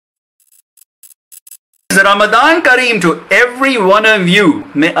Ramadan Kareem to every one of you.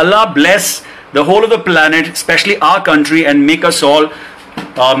 May Allah bless the whole of the planet, especially our country, and make us all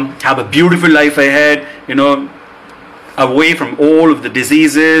have a beautiful life ahead, away from all of the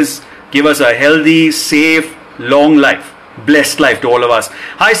diseases. Give us a healthy, safe, long life. Blessed life to all of us.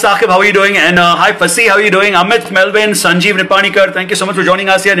 Hi Saqib, how are you doing? And hi Fasi, how are you doing? Amit, Melvin, Sanjeev, Nipanikar, thank you so much for joining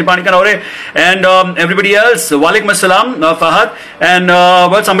us here. Nipanikar Aure and everybody else. Walaikum assalam, Fahad.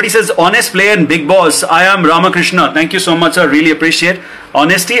 And somebody says honest player and big boss. I am Ramakrishna. Thank you so much, sir. Really appreciate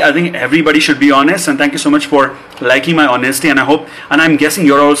honesty. I think everybody should be honest, and thank you so much for liking my honesty. And I'm guessing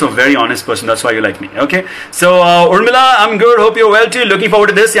you're also a very honest person. That's why you like me. Okay. So Urmila, I'm good. Hope you're well too. Looking forward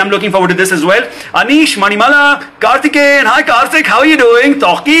to this. Yeah, I'm looking forward to this as well. Anish, Manimala, Karthikeyan. Hi Karthik, how are you doing?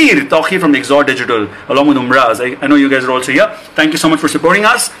 Tawqir from Exhort Digital, along with Umraz. I know you guys are also here. Thank you so much for supporting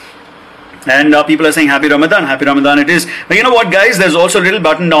us. And people are saying happy Ramadan it is. But you know what, guys, there's also a little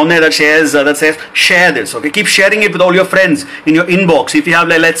button down there that says share this. Okay, keep sharing it with all your friends in your inbox. If you have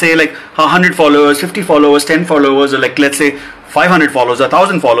let's say 100 followers, 50 followers, 10 followers, or let's say 500 followers,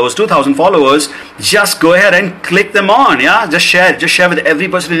 1,000 followers, 2,000 followers, just go ahead and click them on. Yeah, just share with every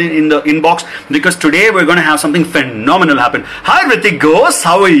person in the inbox, because today we're going to have something phenomenal happen. Hi Ritik Ghosh,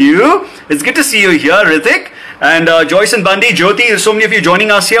 how are you? It's good to see you here, Ritik. And Joyce and Bandi, Jyoti, so many of you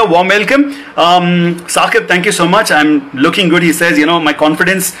joining us here. Warm welcome. Saqib, thank you so much. I'm looking good. He says, my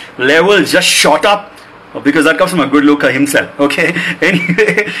confidence level just shot up, because that comes from a good looker himself. Okay.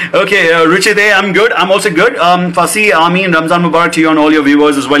 Anyway, okay. Ruchite, I'm good. I'm also good. Fasi, Ameen, Ramzan Mubarak to you and all your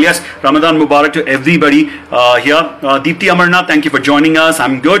viewers as well. Yes, Ramadan Mubarak to everybody here. Deepti Amarnath, thank you for joining us.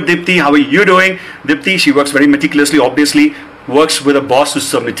 I'm good. Dipti, how are you doing? Dipti, she works very meticulously, obviously. Works with a boss who's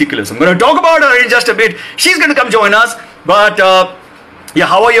so meticulous. I'm going to talk about her in just a bit. She's going to come join us. But yeah,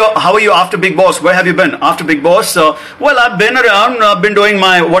 how are you after Bigg Boss? Where have you been after Bigg Boss? Well, I've been around. I've been doing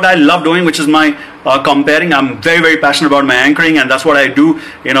what I love doing, which is my comparing. I'm very, very passionate about my anchoring, and that's what I do.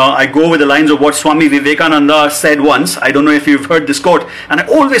 I go with the lines of what Swami Vivekananda said once. I don't know if you've heard this quote, and I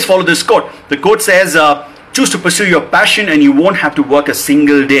always follow this quote. The quote says, choose to pursue your passion and you won't have to work a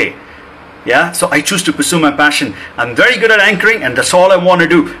single day. Yeah, so I choose to pursue my passion. I'm very good at anchoring, and that's all I want to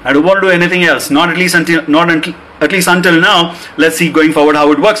do. I don't want to do anything else. Not at least until now. Let's see going forward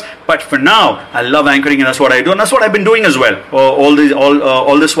how it works. But for now, I love anchoring, and that's what I do, and that's what I've been doing as well. All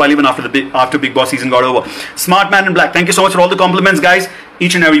this while, even after Bigg Boss season got over. Smart Man in Black, thank you so much for all the compliments, guys.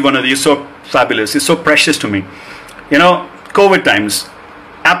 Each and every one of you is so fabulous. It's so precious to me. COVID times,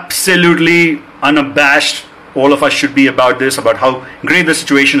 absolutely unabashed. All of us should be about this, about how great the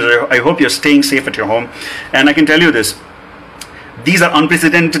situation is. I hope you're staying safe at your home. And I can tell you this, these are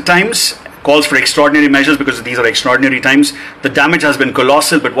unprecedented times, calls for extraordinary measures, because these are extraordinary times. The damage has been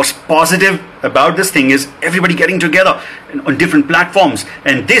colossal, but what's positive about this thing is everybody getting together on different platforms.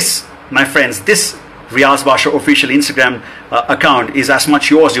 And this, my friends, this Riaz Basha official Instagram account is as much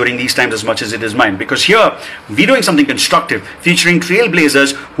yours during these times as much as it is mine, because here we're doing something constructive, featuring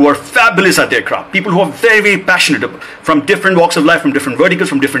trailblazers who are fabulous at their craft, people who are very, very passionate from different walks of life, from different verticals,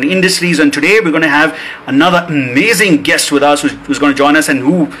 from different industries. And today we're going to have another amazing guest with us who's going to join us, and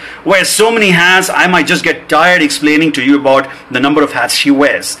who wears so many hats. I might just get tired explaining to you about the number of hats she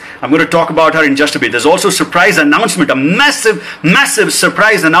wears. I'm going to talk about her in just a bit. There's also a surprise announcement, a massive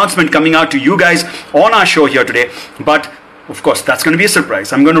surprise announcement coming out to you guys on our show here today. But of course, that's going to be a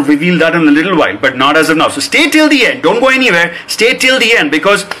surprise. I'm going to reveal that in a little while, but not as of now. So stay till the end. Don't go anywhere. Stay till the end,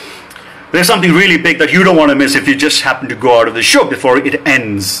 because there's something really big that you don't want to miss if you just happen to go out of the show before it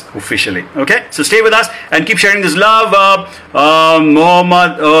ends officially. Okay? So stay with us and keep sharing this love.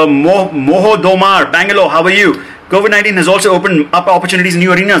 Mohodomar, Bangalore, how are you? COVID-19 has also opened up opportunities in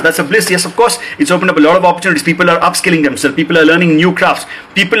new arenas. That's a bliss. Yes, of course. It's opened up a lot of opportunities. People are upskilling themselves. People are learning new crafts.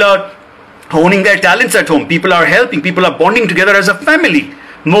 People are honing their talents at home. People are helping. People are bonding together as a family.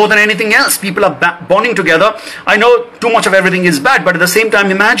 More than anything else, people are bonding together. I know too much of everything is bad, but at the same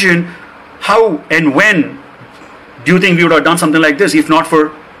time, imagine how and when do you think we would have done something like this if not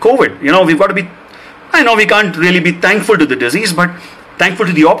for COVID? We've got to be, I know we can't really be thankful to the disease, but thankful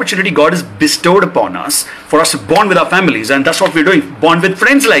to the opportunity God has bestowed upon us for us to bond with our families, and that's what we're doing, bond with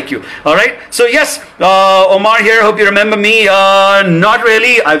friends like you. All right, so yes, Omar here, hope you remember me. Not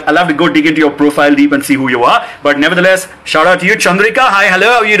really. I'll have to go dig into your profile deep and see who you are, but nevertheless, shout out to you. Chandrika, hi,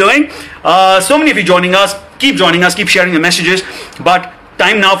 hello, how are you doing? So many of you joining us, keep sharing the messages. But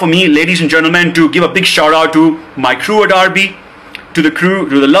time now for me, ladies and gentlemen, to give a big shout out to my crew at RB, to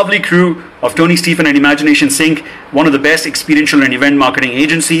the lovely crew of Tony Stephen and Imagination Sync, one of the best experiential and event marketing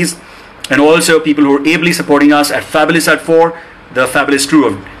agencies, and also people who are ably supporting us at Fabulous at 4, the fabulous crew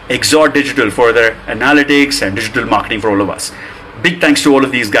of Exhort Digital for their analytics and digital marketing for all of us. Big thanks to all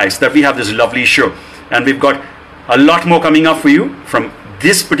of these guys that we have this lovely show. And we've got a lot more coming up for you from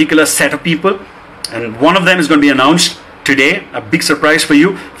this particular set of people. And one of them is going to be announced today, a big surprise for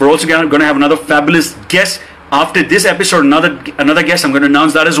you. We're also going to have another fabulous guest after this episode, another guest. I'm going to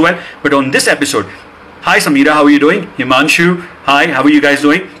announce that as well. But on this episode, hi Samira, how are you doing? Himanshu, hi, how are you guys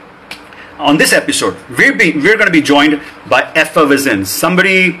doing? On this episode, we're going to be joined by Effervescence,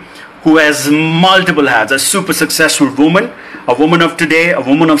 somebody who has multiple hats, a super successful woman, a woman of today, a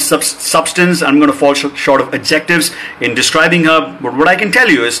woman of substance. I'm going to fall short of adjectives in describing her, but what I can tell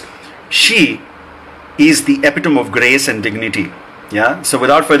you is she is the epitome of grace and dignity. Yeah. So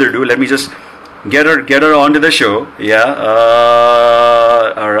without further ado, let me just get her onto the show. Yeah.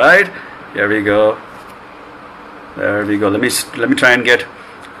 All right. Here we go. There we go. Let me try and get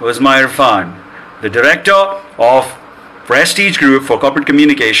Uzma Irfan, the director of Prestige Group for Corporate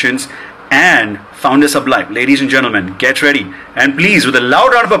Communications and founder Sublime. Ladies and gentlemen, get ready and please, with a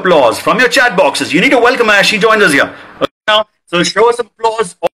loud round of applause from your chat boxes, you need to welcome her as she joins us here. Okay, now, so show us some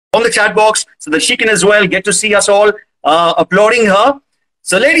applause on the chat box so that she can as well get to see us all applauding her.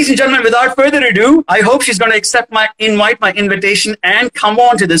 So ladies and gentlemen, without further ado, I hope she's going to accept my invitation and come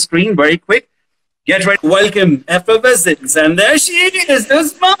on to the screen very quick. Get ready. Welcome, Effervescence. And there she is,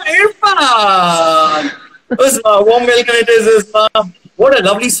 Uzma Irfan. Uzma, warm welcome it is, Uzma. What a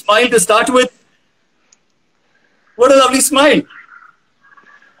lovely smile to start with. What a lovely smile.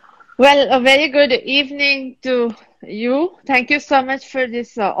 Well, a very good evening to you. Thank you so much for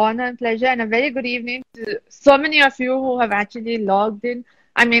this honor and pleasure, and a very good evening to so many of you who have actually logged in.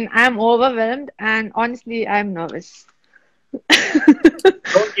 I mean, I'm overwhelmed and honestly, I'm nervous.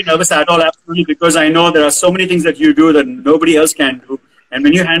 Don't be nervous at all, absolutely, because I know there are so many things that you do that nobody else can do. And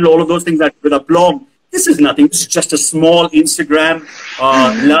when you handle all of those things with aplomb, this is nothing. This is just a small Instagram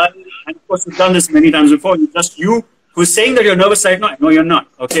learn. And of course, you've done this many times before. It's just you who's saying that you're nervous right now. No, you're not.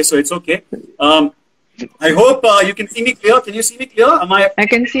 Okay, so it's okay. I hope you can see me clear. Can you see me clear? I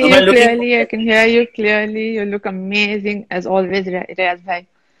can see you clearly. I can hear you clearly. You look amazing as always, Riaz Bhai.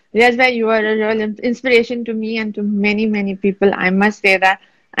 Riaz Bhai, you are a real inspiration to me and to many, many people. I must say that.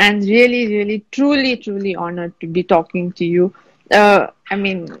 And really, really, truly, truly honored to be talking to you. I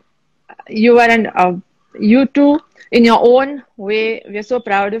mean, you are you too, in your own way. We're so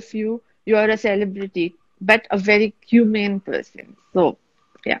proud of you. You are a celebrity, but a very humane person. So,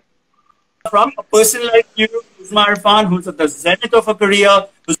 yeah. From a person like you, Uzma Irfan, who's at the zenith of her career,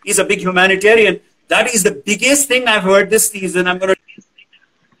 who's a big humanitarian, that is the biggest thing I've heard this season. I'm going to...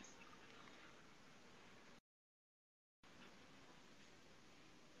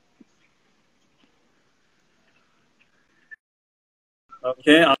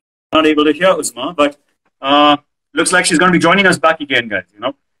 Okay, I'm not able to hear Uzma, but looks like she's going to be joining us back again, guys. You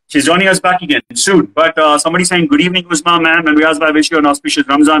know, she's joining us back again soon. But somebody saying, good evening, Uzma, ma'am, and Riaz Bhai, wish you an auspicious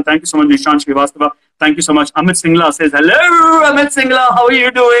Ramzan. Thank you so much, Nishant Srivastava. Thank you so much. Amit Singla says, hello, Amit Singla, how are you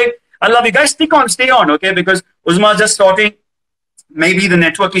doing? I love you guys. Stick on, stay on, okay? Because Uzma just sorting maybe the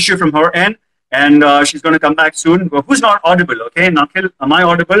network issue from her end, and she's going to come back soon. But who's not audible, okay? Nakhil, am I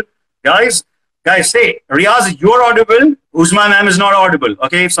audible? Guys, say, Riaz, you're audible. Uzma ma'am is not audible.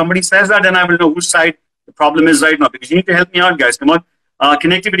 Okay, if somebody says that, then I will know whose side the problem is right now, because you need to help me out, guys. Come on.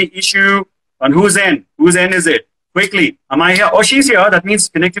 Connectivity issue on whose end? Whose end is it? Quickly. Am I here? Oh, she's here. That means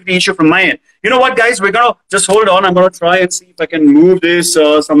connectivity issue from my end. You know what, guys? We're going to just hold on. I'm going to try and see if I can move this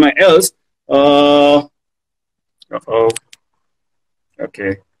somewhere else.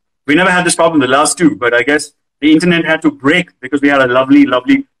 Okay. We never had this problem the last two, but I guess the internet had to break because we had a lovely,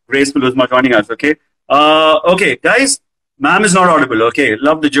 lovely, graceful Uzma joining us. Okay. Okay, guys. Ma'am is not audible. Okay.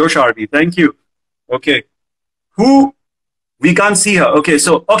 Love the Josh RB. Thank you. Okay. Who? We can't see her. Okay.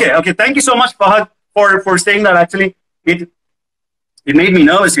 So, okay. Thank you so much, Fahad, for saying that. Actually, it made me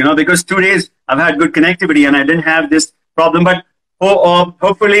nervous, you know, because 2 days I've had good connectivity and I didn't have this problem. But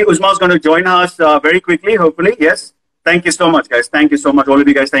hopefully Uzma is going to join us very quickly. Hopefully. Yes. Thank you so much, guys. Thank you so much. All of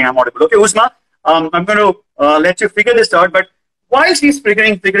you guys saying I'm audible. Okay, Uzma, I'm going to let you figure this out. But while she's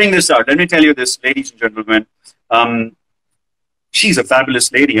figuring this out, let me tell you this, ladies and gentlemen. She's a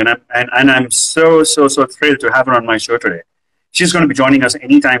fabulous lady, and I'm so thrilled to have her on my show today. She's going to be joining us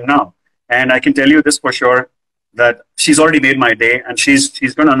anytime now, and I can tell you this for sure, that she's already made my day, and she's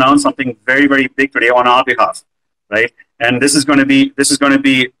going to announce something very, very big today on our behalf, right? And this is going to be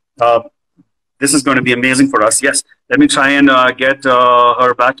amazing for us. Yes, let me try and get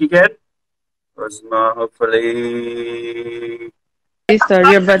her back again. Hopefully.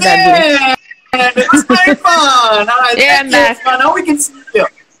 Sorry about that. It's quite fun. Yeah, now we can see you clear.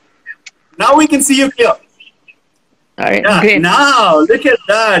 Now we can see you clear. All right, yeah, great. Now, look at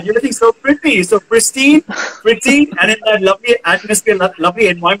that. You're looking so pretty, so pristine, and in that lovely atmosphere, lovely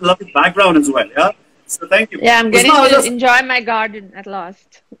environment, lovely background as well. Yeah. So thank you. Yeah, I'm Uzma, getting I was to just, enjoy my garden at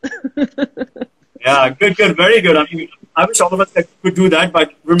last. yeah, good, good, very good. I mean, I wish all of us could do that,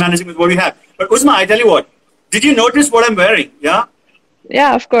 but we're managing with what we have. But Uzma, I tell you what, did you notice what I'm wearing? Yeah,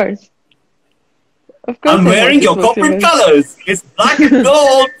 Yeah, of course. Of course I'm I wearing noticed your what you corporate were. colors. It's black and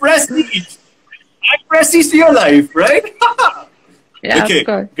gold, prestige. Add prestige to your life, right? Yeah, of Okay,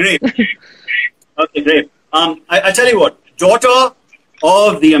 course. great. Okay, great. I tell you what, daughter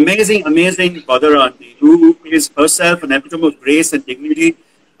of the amazing, amazing Badar who is herself an epitome of grace and dignity.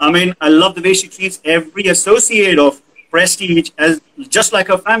 I mean, I love the way she treats every associate of Prestige as just like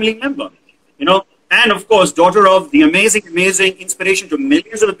her family member, you know. And of course, daughter of the amazing, amazing inspiration to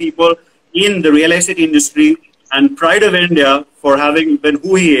millions of the people in the real estate industry and pride of India for having been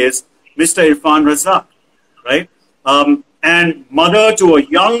who he is, Mr. Irfan Razak, right? And mother to a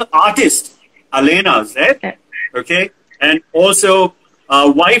young artist, Alena Zed, Yeah. okay, and also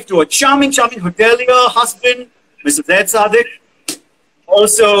wife to a charming, charming hotelier husband, Mr. Zaid Sadiq,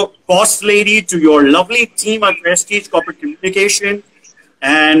 also boss lady to your lovely team at Prestige Corporate Communication,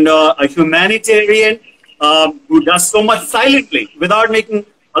 and a humanitarian who does so much silently without making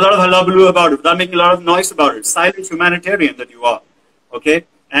a lot of hullabaloo about it, without making a lot of noise about it. Silent humanitarian that you are, okay,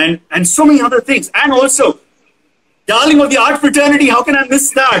 and so many other things, and also darling of the art fraternity. How can I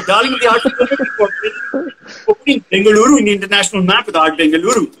miss that? Darling of the art fraternity for putting Bengaluru in the international map with Art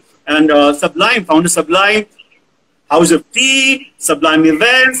Bengaluru. And Sublime, founder Sublime, House of Tea, Sublime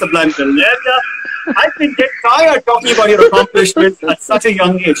Events, Sublime Galleria. I can get tired talking about your accomplishments at such a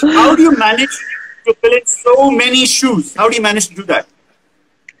young age. How do you manage to fill in so many shoes? How do you manage to do that?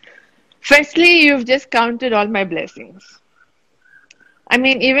 Firstly, you've just counted all my blessings. I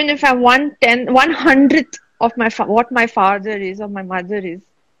mean, even if I'm 1/100th of what my father is or my mother is,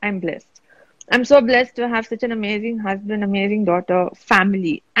 I'm blessed. I'm so blessed to have such an amazing husband, amazing daughter,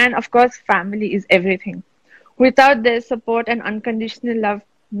 family. And of course, family is everything. Without their support and unconditional love,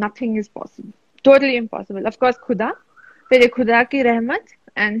 nothing is possible. Totally impossible. Of course, Khuda, फिर Khuda ki rahmat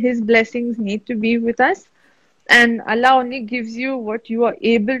and His blessings need to be with us. And Allah only gives you what you are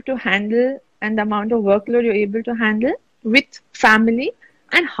able to handle and the amount of workload you're able to handle with family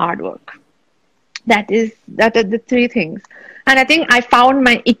and hard work. That are the three things. And I think I found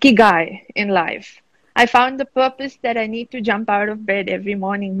my ikigai in life. I found the purpose that I need to jump out of bed every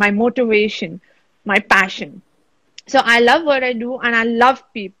morning, my motivation, my passion. So I love what I do, and I love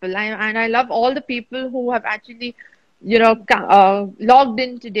people, and I love all the people who have actually, logged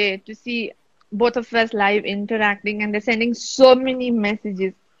in today to see both of us live interacting, and they're sending so many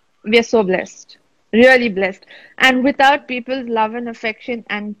messages. We are so blessed, really blessed. And without people's love and affection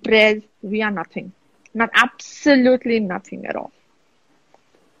and prayers, we are nothing, not absolutely nothing at all.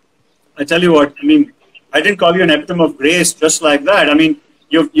 I tell you what, I mean, I didn't call you an epitome of grace just like that. I mean,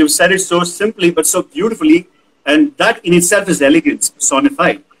 you've said it so simply but so beautifully, and that in itself is elegance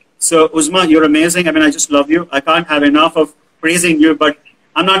personified. So, Uzma, you're amazing. I mean, I just love you. I can't have enough of praising you, but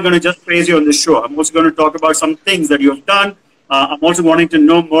I'm not going to just praise you on this show. I'm also going to talk about some things that you have done. I'm also wanting to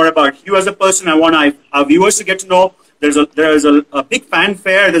know more about you as a person. I want our viewers to get to know. There is a big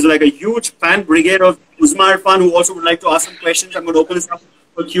fanfare. There's like a huge fan brigade of Uzma Irfan who also would like to ask some questions. I'm going to open this up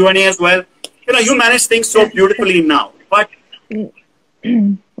for Q&A as well. You know, you manage things so beautifully now. But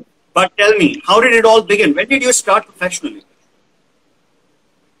tell me, how did it all begin? When did you start professionally?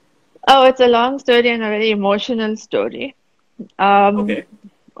 Oh, it's a long story and a very emotional story. Okay.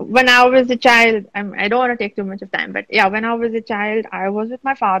 When I was a child, I don't want to take too much of time, but yeah, when I was a child, I was with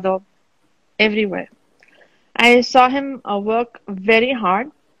my father everywhere. I saw him work very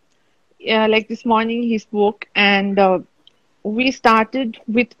hard. Like this morning, he spoke, and we started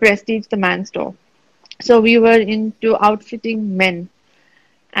with Prestige, the man store. So we were into outfitting men,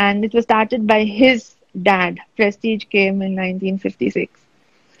 and it was started by his dad. Prestige came in 1956.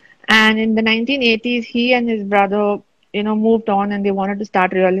 And in the 1980s, he and his brother, moved on and they wanted to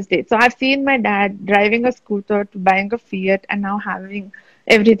start real estate. So I've seen my dad driving a scooter to buying a Fiat and now having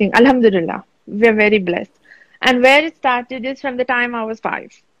everything. Alhamdulillah, we're very blessed. And where it started is from the time I was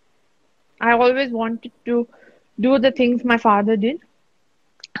 5. I always wanted to do the things my father did.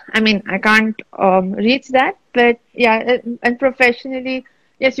 I mean, I can't reach that, but yeah, and professionally,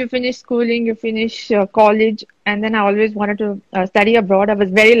 yes, you finish schooling, you finish college, and then I always wanted to study abroad. I was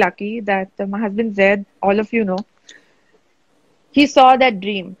very lucky that my husband Zaid, all of you know, he saw that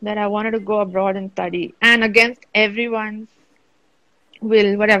dream that I wanted to go abroad and study, and against everyone's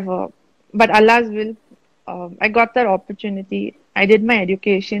will, whatever, but Allah's will, I got that opportunity. I did my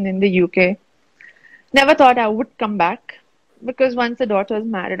education in the UK. Never thought I would come back because once the daughter was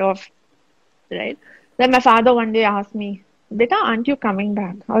married off, right? Then my father one day asked me, Beta, aren't you coming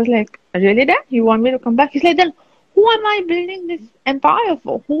back? I was like, really, Dad? You want me to come back? He's like, then who am I building this empire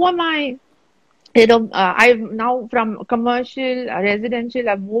for? Who am I? I've now from commercial, residential,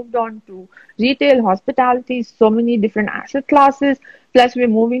 I've moved on to retail, hospitality, so many different asset classes. Plus, we're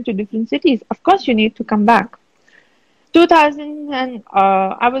moving to different cities. Of course, you need to come back. 2000 and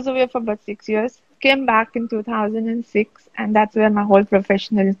I was away for about 6 years. Came back in 2006, and that's where my whole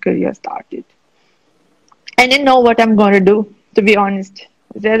professional career started. I didn't know what I'm going to do, to be honest.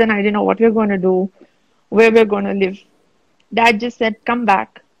 Then I didn't know what we're going to do, where we're going to live. Dad just said, come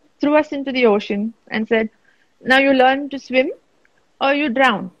back, threw us into the ocean and said, now you learn to swim or you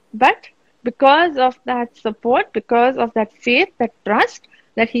drown. But because of that support, because of that faith, that trust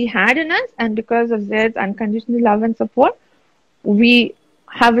that he had in us, and because of Zaid's unconditional love and support, we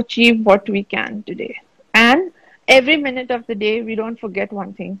have achieved what we can today. And every minute of the day, we don't forget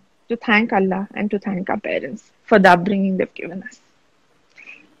one thing, to thank Allah and to thank our parents for the upbringing they've given us.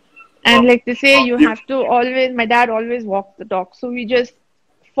 And like they say, you have to always, my dad always walks the talk. So we just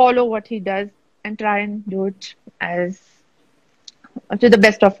follow what he does and try and do it as to the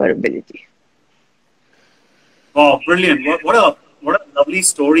best of our ability. Oh, brilliant. What a lovely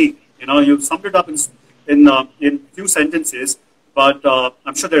story. You know, you summed it up in few sentences, but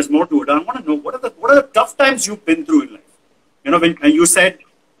I'm sure there's more to it. I want to know, what are the tough times you've been through in life? You know, when you said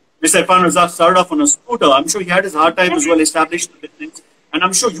Mr. Irfan Raza started off on a scooter, I'm sure he had his hard time as well establishing the business. And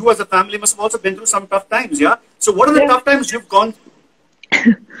I'm sure you as a family must have also been through some tough times, yeah? So what are the tough times you've gone through?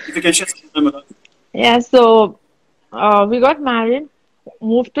 If you can share some time with us. Yeah, so we got married,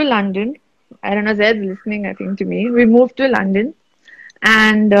 moved to London. I don't know, Zaid's listening, I think, to me. We moved to London,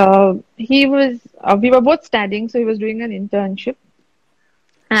 and we were both studying, so he was doing an internship.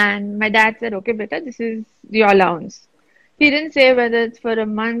 And my dad said, okay, beta, this is your allowance. He didn't say whether it's for a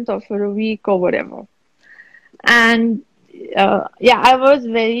month or for a week or whatever. And I was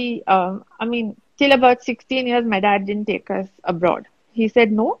very, till about 16 years, my dad didn't take us abroad. He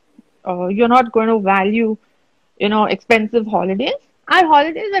said, no, you're not going to value, expensive holidays. Our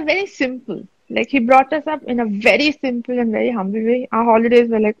holidays are very simple. Like, he brought us up in a very simple and very humble way. Our holidays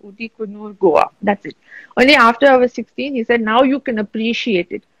were like Uti, Kunur, Goa. That's it. Only after I was 16, he said, now you can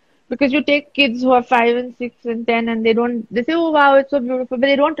appreciate it. Because you take kids who are 5 and 6 and 10 and they say, oh wow, it's so beautiful, but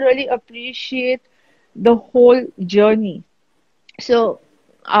they don't really appreciate the whole journey. So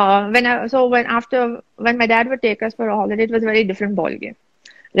when my dad would take us for a holiday, it was a very different ballgame,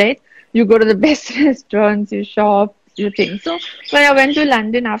 right? You go to the best restaurants, you shop, you think. So when I went to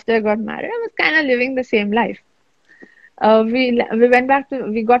London after I got married, I was kind of living the same life. We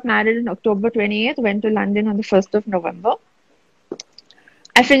got married on October 28th, went to London on the 1st of November.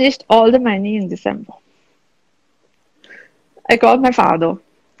 I finished all the money in December. I called my father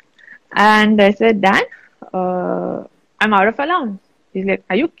and I said, Dad, I'm out of allowance. He's like,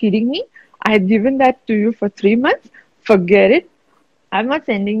 are you kidding me? I had given that to you for 3 months. Forget it. I'm not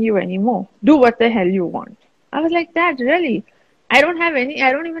sending you anymore. Do what the hell you want. I was like, Dad, really? I don't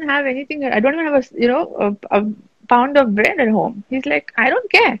even have anything. I don't even have a pound of bread at home. He's like, I don't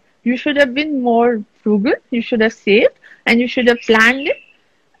care. You should have been more frugal. You should have saved and you should have planned it.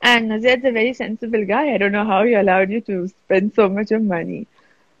 And Zaid's a very sensible guy. I don't know how he allowed you to spend so much of money.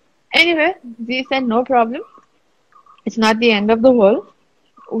 Anyway, he said, no problem. It's not the end of the world.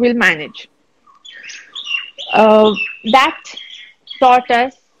 We'll manage. That taught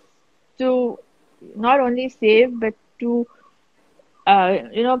us to not only save, but to,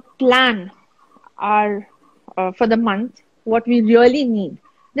 plan for the month what we really need.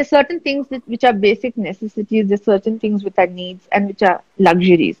 There's certain things which are basic necessities. There's certain things which are needs and which are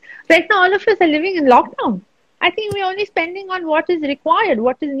luxuries. Right now, all of us are living in lockdown. I think we're only spending on what is required,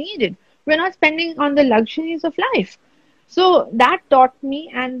 what is needed. We're not spending on the luxuries of life. So that taught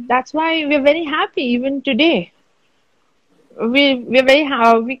me, and that's why we're very happy even today. We're very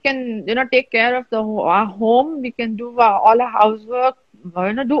we can take care of our home. We can do all our housework.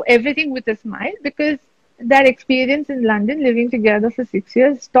 Do everything with a smile, because that experience in London, living together for 6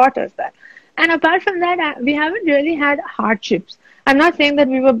 years, taught us that. And apart from that, we haven't really had hardships. I'm not saying that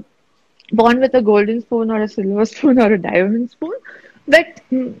we were born with a golden spoon or a silver spoon or a diamond spoon, but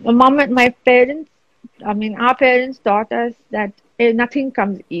our parents taught us that nothing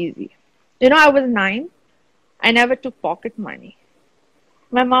comes easy. I was 9. I never took pocket money.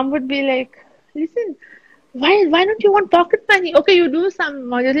 My mom would be like, listen, why don't you want pocket money? Okay, you do some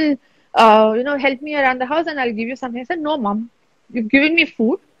little help me around the house and I'll give you something. I said, no, Mom, you've given me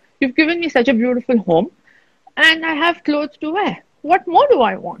food. You've given me such a beautiful home and I have clothes to wear. What more do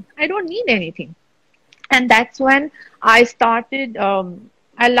I want? I don't need anything. And that's when I started,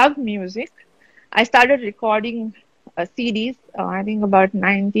 I love music. I started recording CDs. I think about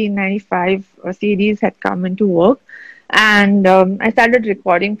 1995 CDs had come into work. And I started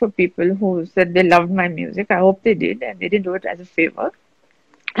recording for people who said they loved my music. I hope they did, and they didn't do it as a favor.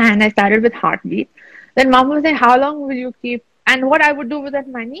 And I started with Heartbeat. Then mom was like, how long will you keep? And what I would do with that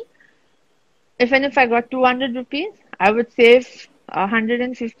money, if I got 200 rupees, I would save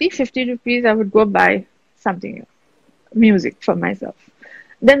 50 rupees, I would go buy something, music for myself.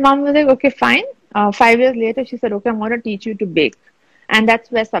 Then mom was like, okay, fine. 5 years later, she said, okay, I'm going to teach you to bake. And that's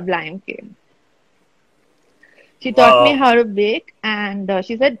where Sublime came. She taught me how to bake, and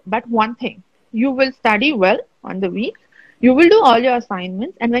she said, but one thing, you will study well on the week, you will do all your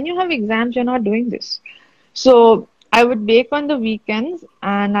assignments, and when you have exams, you're not doing this. So I would bake on the weekends,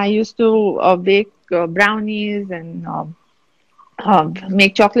 and I used to bake brownies and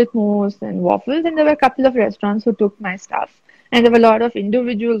make chocolate mousse and waffles, and there were a couple of restaurants who took my stuff. And there were a lot of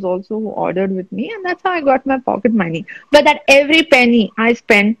individuals also who ordered with me, and that's how I got my pocket money. But that every penny I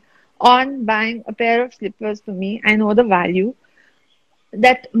spent on buying a pair of slippers for me, I know the value.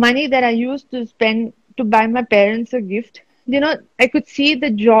 That money that I used to spend to buy my parents a gift, I could see the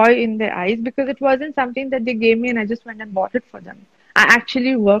joy in their eyes because it wasn't something that they gave me and I just went and bought it for them. I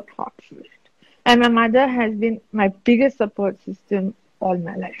actually worked hard for it. And my mother has been my biggest support system all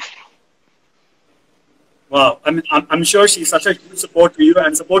my life. Wow, I mean, I'm sure she's such a huge support to you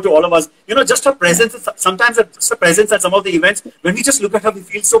and support to all of us. Just her presence, sometimes just her presence at some of the events, when we just look at her, we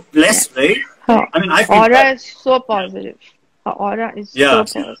feel so blessed, right? Her I feel aura that. is so positive. Her aura is so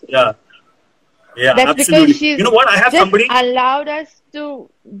positive. Yeah, That's absolutely. because she's You know what? I have just somebody. allowed us to,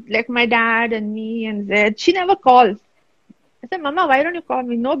 like my dad and me and Zed, she never calls. I said, Mama, why don't you call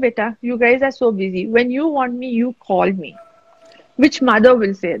me? No, beta, you guys are so busy. When you want me, you call me. Which mother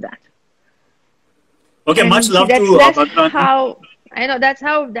will say that? Okay, And much love that's, to that's Bhagwan. how, I know, that's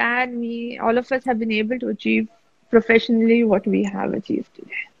how dad, me, all of us have been able to achieve professionally what we have achieved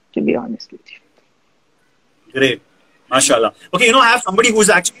today, to be honest with you. Great. MashaAllah. Okay, I have somebody who's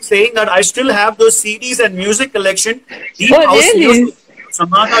actually saying that I still have those CDs and music collection. Deep Oh, House really? News,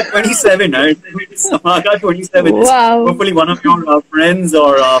 Samaka 27. Right? Samaka 27. Wow. Hopefully one of your friends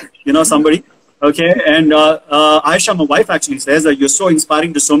or, somebody. Okay, and Aisha, my wife, actually says that you're so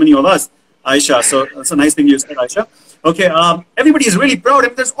inspiring to so many of us, Aisha. So that's a nice thing you said, Aisha. Okay, everybody is really proud. I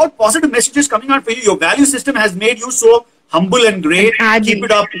mean, there's all positive messages coming out for you. Your value system has made you so humble and great. Adi. Keep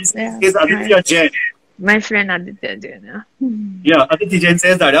it up. Yeah, Is Aditya Jain. My friend Aditya Jain. Yeah, Aditya Jain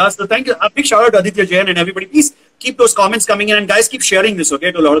says that. So thank you. A big shout out to Aditya Jain and everybody. Please keep those comments coming in, and guys, keep sharing this,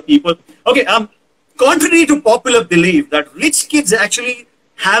 okay, to a lot of people. Okay, contrary to popular belief that rich kids actually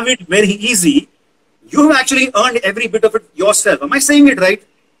have it very easy, you have actually earned every bit of it yourself. Am I saying it right?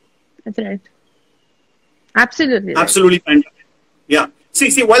 That's right. Absolutely. Right. Absolutely fantastic. Yeah.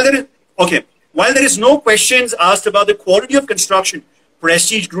 See, while there is no questions asked about the quality of construction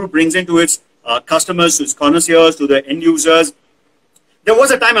Prestige Group brings into its customers, to its connoisseurs, to the end users, there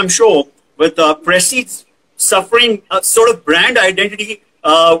was a time, I'm sure, with Prestige suffering a sort of brand identity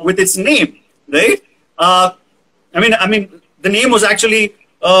with its name, right? I mean, the name was actually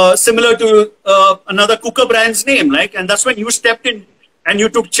similar to another cooker brand's name, right? And that's when you stepped in and you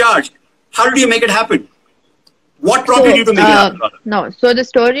took charge. How did you make it happen? What prompted you to make it happen? No, so the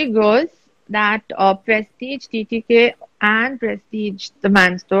story goes that Prestige, TTK, and Prestige, the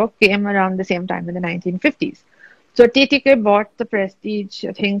man store, came around the same time in the 1950s. So TTK bought the Prestige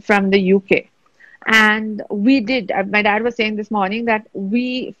thing from the UK. And we did, my dad was saying this morning that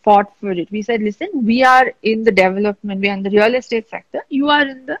we fought for it. We said, listen, we are in the development, we are in the real estate sector, you are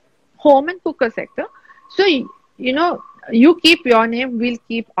in the home and cooker sector. So, you keep your name, we'll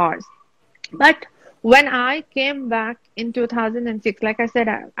keep ours. But when I came back in 2006, like I said,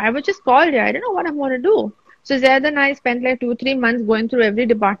 I was just called here. I don't know what I'm going to do. So Zaid and I spent like 2-3 months going through every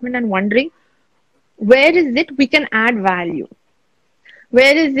department and wondering, where is it we can add value?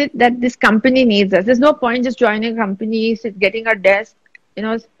 Where is it that this company needs us? There's no point just joining a company, getting a desk,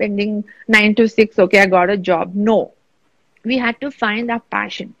 spending 9 to 6. Okay, I got a job. No, we had to find our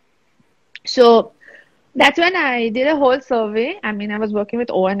passion. So that's when I did a whole survey. I mean, I was working with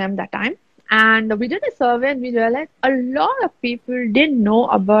O&M that time. And we did a survey and we realized a lot of people didn't know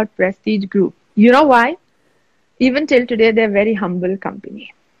about Prestige Group. You know why? Even till today, they're a very humble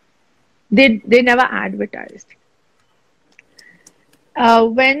company. They never advertised.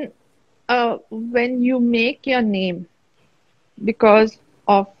 When you make your name because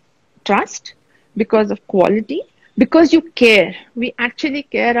of trust, because of quality, because you care, we actually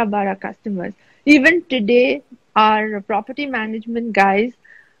care about our customers. Even today, our property management guys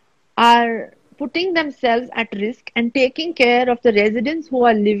are putting themselves at risk and taking care of the residents who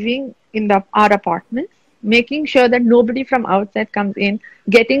are living in our apartments making sure that nobody from outside comes in,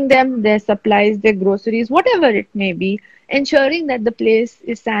 getting them their supplies, their groceries, whatever it may be, ensuring that the place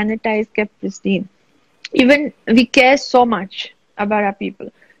is sanitized, kept pristine. Even we care so much about our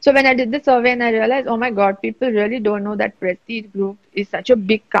people. So when I did the survey and I realized, oh my God, people really don't know that Prestige Group is such a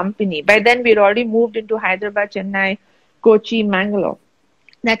big company. By then we'd already moved into Hyderabad, Chennai, Kochi, Mangalore.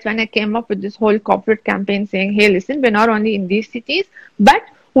 That's when I came up with this whole corporate campaign saying, hey, listen, we're not only in these cities, but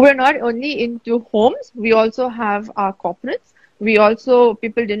we're not only into homes, we also have our corporates. We also,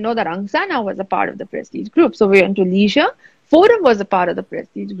 people didn't know that Angsana was a part of the Prestige Group. So we were into leisure. Forum was a part of the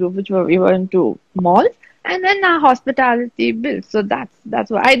Prestige Group, we were into malls, and then our hospitality built. So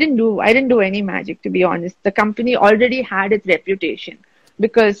that's why I didn't do any magic, to be honest. The company already had its reputation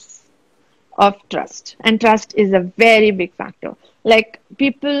because of trust, and trust is a very big factor. Like,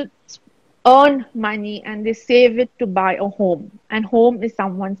 people earn money and they save it to buy a home, and home is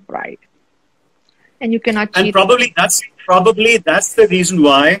someone's pride, and you cannot cheat. And probably that's the reason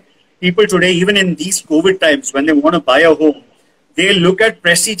why people today, even in these COVID times, when they want to buy a home, they look at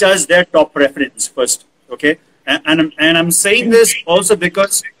Prestige as their top preference first. Okay, and I'm saying this also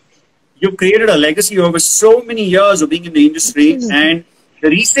because you've created a legacy over so many years of being in the industry, and the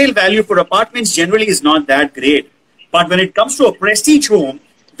resale value for apartments generally is not that great. But when it comes to a Prestige home,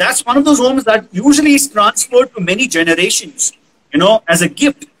 that's one of those homes that usually is transferred to many generations, as a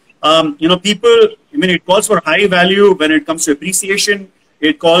gift. People, it calls for high value when it comes to appreciation.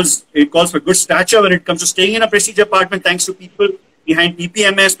 It calls for good stature when it comes to staying in a Prestige apartment, thanks to people behind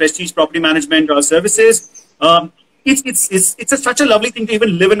PPMS, Prestige Property Management Services. It's such a lovely thing to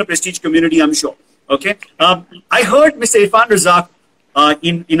even live in a Prestige community, I'm sure. Okay. I heard Mr. Irfan Razack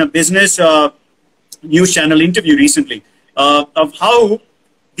in a business news channel interview recently of how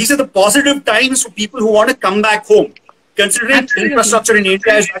these are the positive times for people who want to come back home, considering Absolutely. Infrastructure in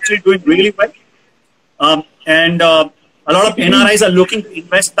India is actually doing really well. And a lot of NRIs are looking to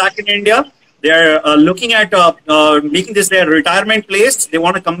invest back in India. They're looking at making this their retirement place. They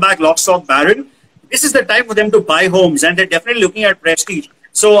want to come back lock, stock, barrel. This is the time for them to buy homes, and they're definitely looking at Prestige.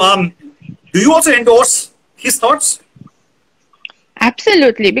 So do you also endorse his thoughts?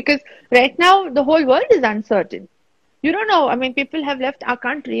 Absolutely, because right now the whole world is uncertain. You don't know. I mean, people have left our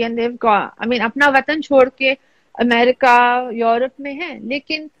country and they've gone. I mean, अपना वतन छोड़ के America, Europe में है.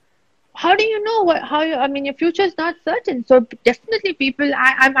 लेकिन how do you know your future is not certain. So definitely people,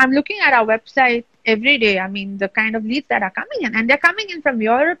 I'm looking at our website every day. I mean, the kind of leads that are coming in, and they're coming in from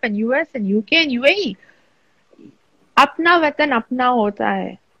Europe and US and UK and UAE. अपना वतन अपना होता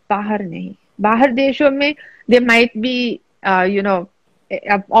है, बाहर नहीं. बाहर देशों में there might be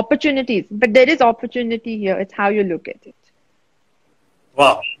opportunities, but there is opportunity here. It's how you look at it.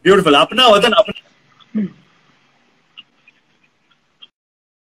 Wow, beautiful. Apna vatan apna.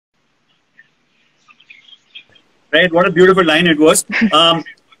 Right, what a beautiful line it was.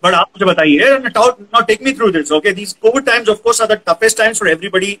 But aap mujhe bataiye, now take me through this. Okay, these COVID times, of course, are the toughest times for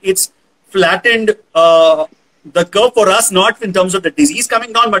everybody. It's flattened the curve for us, not in terms of the disease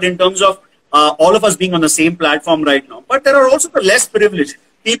coming down, but in terms of all of us being on the same platform right now. But there are also the less privileged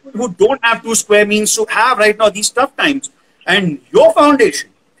people who don't have 2 square means to have right now these tough times. And your foundation,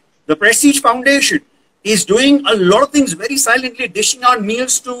 the Prestige Foundation, is doing a lot of things very silently, dishing out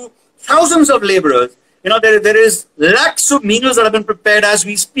meals to thousands of laborers. There is lakhs of meals that have been prepared as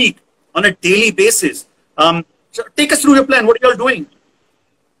we speak on a daily basis. So take us through your plan. What are you all doing?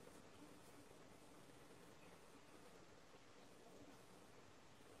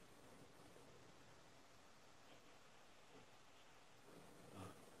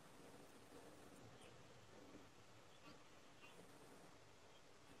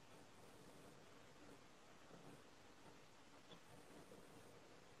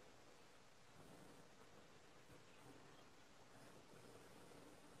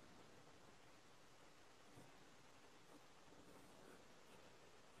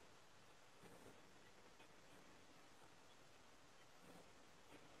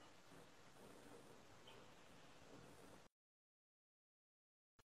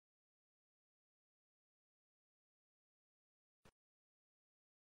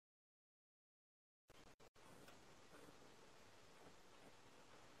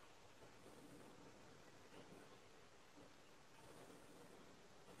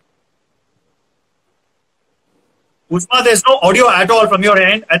 Uzma, there's no audio at all from your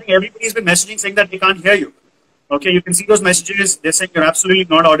end. I think everybody's been messaging saying that they can't hear you. Okay, you can see those messages. They're saying you're absolutely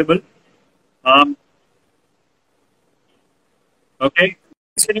not audible. Okay,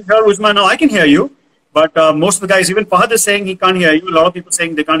 can you hear Uzma? Now I can hear you, but most of the guys, even Fahad is saying he can't hear you. A lot of people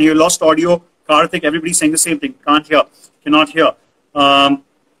saying they can't hear. Lost audio. Karthik, everybody's saying the same thing. Can't hear. Cannot hear.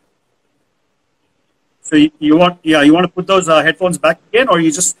 So you want, yeah, you want to put those headphones back again, or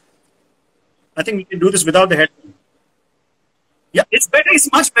you just? I think we can do this without the headphones. Yeah, it's better. It's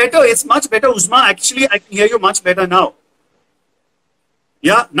much better. It's much better, Uzma. Actually, I can hear you much better now.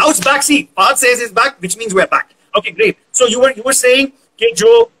 Yeah, now it's back. See, Fahad says it's back, which means we're back. Okay, great. So you were saying, okay,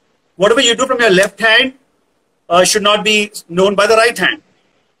 Joe, whatever you do from your left hand should not be known by the right hand.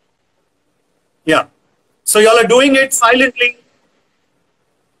 Yeah. So y'all are doing it silently.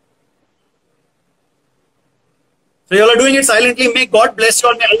 So y'all are doing it silently. May God bless you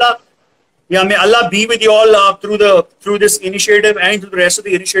all. May Allah, yeah, may Allah be with you all through this initiative and through the rest of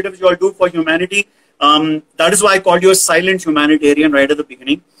the initiatives you all do for humanity. That is why I called you a silent humanitarian right at the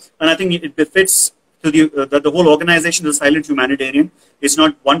beginning, and I think it befits to the whole organization is a silent humanitarian. It's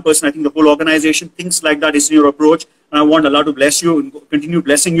not one person. I think the whole organization thinks like that. Is in your approach, and I want Allah to bless you and continue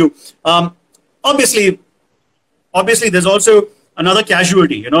blessing you. Obviously, there's also another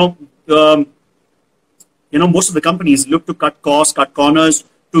casualty. Most of the companies look to cut costs, cut corners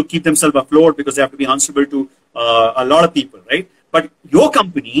to keep themselves afloat because they have to be answerable to a lot of people, right? But your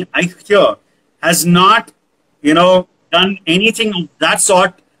company, I hear, has not, done anything of that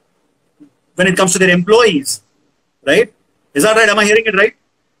sort when it comes to their employees, right? Is that right? Am I hearing it right?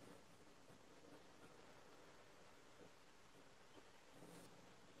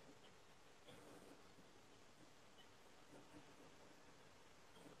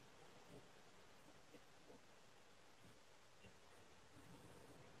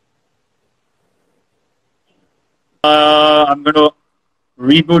 I'm going to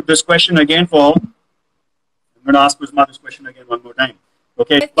reboot this question again for. I'm going to ask Uzma this question again one more time.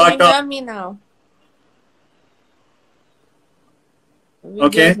 Okay, can you hear me now? Video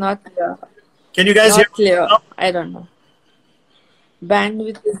okay. is not clear. Can you guys not hear clear? Me now? I don't know.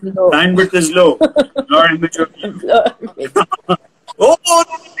 Bandwidth is low. Bandwidth is low. Oh, it's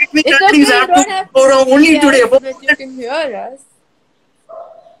okay, you don't have to only today. But you can hear us.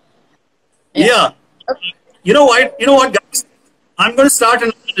 Yeah. Okay. You know what, guys? I'm going to start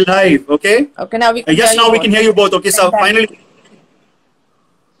another live. Okay. Okay. Now we can. Yes. Now we can hear you both. Okay. So finally.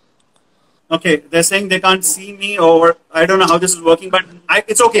 Okay, they're saying they can't see me, or I don't know how this is working, but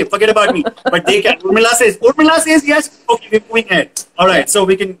it's okay. Forget about me. But they can. Urmila says yes. Okay, we're moving ahead. All right, so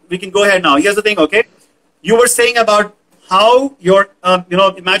we can go ahead now. Here's the thing. Okay, you were saying about how your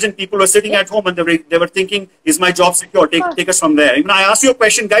imagine people were sitting at home and they were thinking, is my job secure? Take us from there. Even I asked you a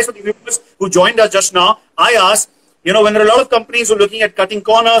question, guys, for the viewers who joined us just now. I asked, when there are a lot of companies who are looking at cutting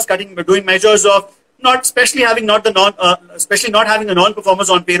corners, doing measures of especially not having the non-performers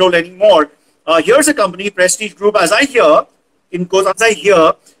on payroll anymore. Here's a company, Prestige Group, as I hear,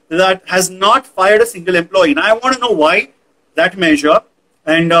 that has not fired a single employee. Now, I want to know why that measure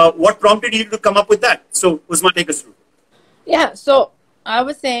and what prompted you to come up with that. So, Uzma, take us through. Yeah, so I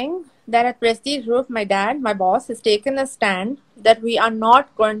was saying that at Prestige Group, my boss, has taken a stand that we are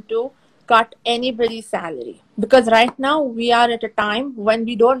not going to cut anybody's salary. Because right now, we are at a time when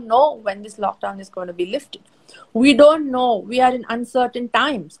we don't know when this lockdown is going to be lifted. We don't know. We are in uncertain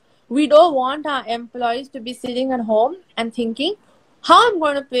times. We don't want our employees to be sitting at home and thinking, how I'm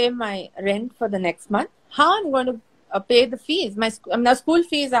going to pay my rent for the next month, how I'm going to pay the fees. My school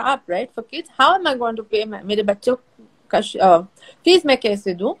fees are up, right, for kids. How am I going to pay मेरे बच्चों का fees मैं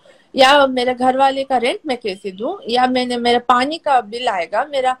कैसे दूँ, या मेरे घर वाले का rent मैं कैसे दूँ, या मेरा पानी का bill आएगा,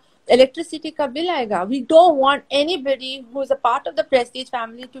 मेरा electricity का bill आएगा. We don't want anybody who is a part of the Prestige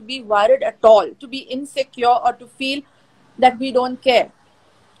family to be worried at all, to be insecure or to feel that we don't care.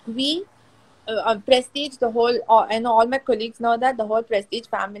 We Prestige, the whole, I know all my colleagues know that the whole Prestige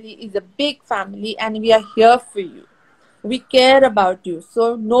family is a big family and we are here for you. We care about you.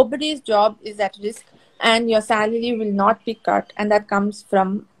 So nobody's job is at risk and your salary will not be cut, and that comes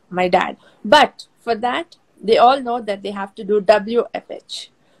from my dad. But for that, they all know that they have to do WFH.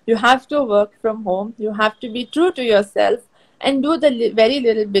 You have to work from home. You have to be true to yourself and do the very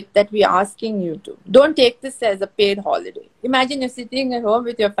little bit that we are asking you to. Don't take this as a paid holiday. Imagine you're sitting at home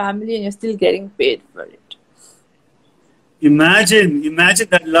with your family and you're still getting paid for it. Imagine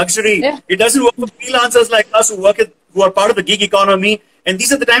that luxury. Yeah. It doesn't work for freelancers like us who are part of the gig economy. And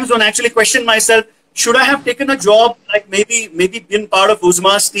these are the times when I actually question myself, should I have taken a job, like maybe been part of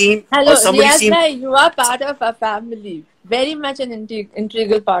Uzma's team? Hello, or somebody's team? You are part of our family. Very much an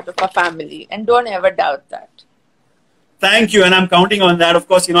integral part of our family. And don't ever doubt that. Thank you, and I'm counting on that. Of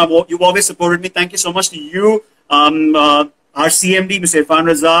course, you've always supported me. Thank you so much to you, our CMD, Mr. Irfan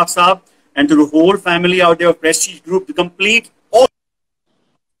Raza Saab, and to the whole family out there of Prestige Group, the complete.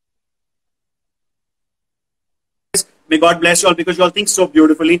 May God bless you all, because you all think so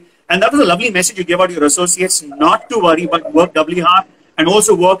beautifully. And that was a lovely message you gave out to your associates, not to worry, but work doubly hard and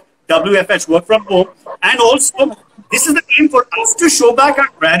also work WFH, work from home. And also, this is the time for us to show back our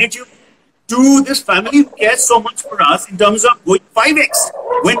gratitude to this family who cares so much for us in terms of going 5x.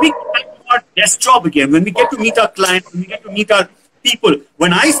 When we get back to our desk job again, when we get to meet our clients, when we get to meet our people,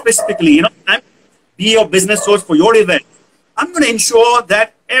 when I specifically, I'm be your business source for your event, I'm going to ensure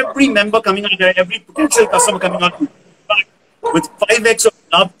that every member coming out there, every potential customer coming out with 5x of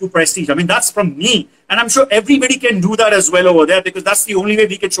love to Prestige. I mean, that's from me. And I'm sure everybody can do that as well over there, because that's the only way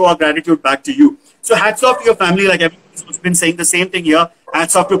we can show our gratitude back to you. So hats off to your family, like everybody's been saying the same thing here.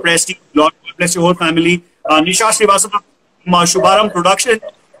 Hats off to Prestige. Lord bless your whole family. Nisha Srivastava, Shubharam Production,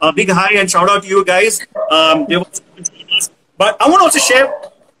 big hi and shout out to you guys. But I want to also share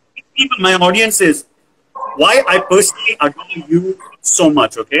with people, my audiences, why I personally adore you so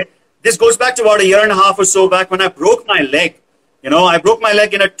much, okay? This goes back to about a year and a half or so back when I broke my leg. I broke my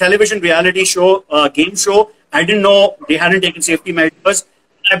leg in a television reality show, game show. I didn't know they hadn't taken safety measures.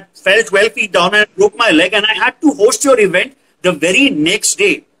 I fell 12 feet down and I broke my leg, and I had to host your event the very next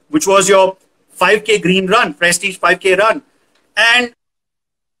day, which was your 5K green run, Prestige 5K run. And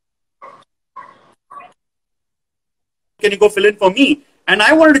can you go fill in for me? And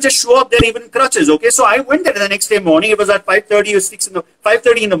I wanted to just show up there even crutches, okay? So I went there the next day morning. It was at 5:30 or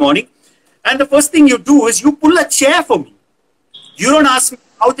 5:30 in the morning. And the first thing you do is you pull a chair for me. You don't ask me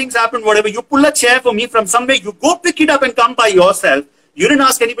how things happen, whatever. You pull a chair for me from somewhere. You go pick it up and come by yourself. You didn't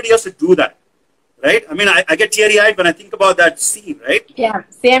ask anybody else to do that, right? I mean, I get teary-eyed when I think about that scene, right? Yeah,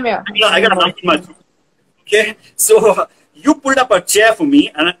 same here. I got a lump in my throat. Okay? So you pulled up a chair for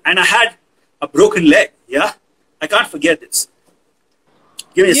me, and I had a broken leg, yeah? I can't forget this.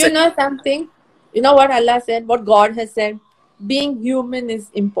 Give me a second. You know something? You know what Allah said, what God has said? Being human is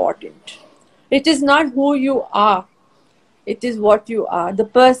important. It is not who you are. It is what you are, the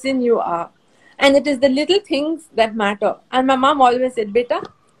person you are. And it is the little things that matter. And my mom always said, Beta,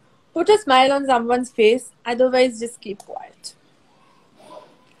 put a smile on someone's face, otherwise just keep quiet.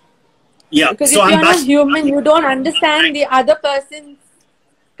 Yeah. Because so if you're not human, you don't understand the other person.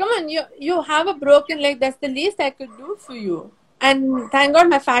 Come on, you have a broken leg. That's the least I could do for you. And thank God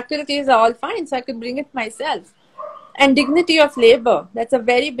my faculties are all fine, so I could bring it myself. And dignity of labor, that's a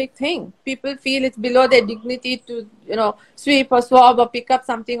very big thing. People feel it's below their dignity to, sweep or swab or pick up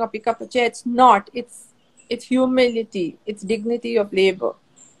something or pick up a chair. It's not. It's humility. It's dignity of labor.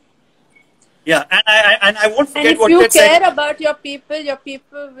 Yeah, and I won't forget what you care about your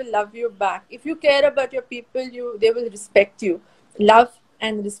people will love you back. If you care about your people, they will respect you. Love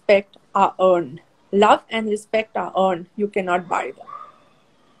and respect are earned. Love and respect are earned. You cannot buy them.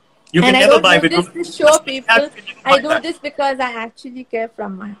 You can never buy it. I do this to show people. I do this because I actually care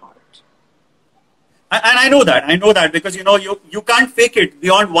from my heart. And I know that because you can't fake it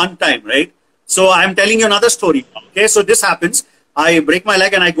beyond one time, right? So I'm telling you another story. Okay, so this happens. I break my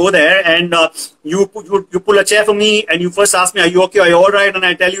leg and I go there, and you pull a chair for me, and you first ask me, "Are you okay? Are you all right?" And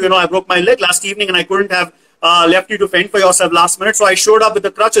I tell you, I broke my leg last evening, and I couldn't have left you to fend for yourself last minute. So I showed up with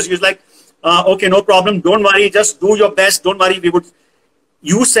the crutches. He was like, "Okay, no problem. Don't worry. Just do your best. Don't worry. We would."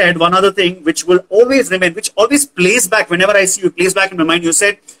 You said one other thing which will always remain, which always plays back whenever I see you, plays back in my mind. You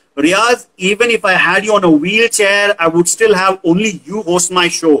said, Riaz, even if I had you on a wheelchair, I would still have only you host my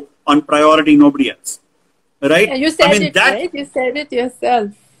show on priority, nobody else. Right? Yeah, you said right? You said it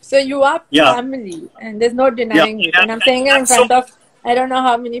yourself. So you are family, and there's no denying it. And I'm saying it in front of I don't know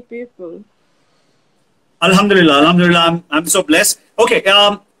how many people. Alhamdulillah, I'm so blessed. Okay,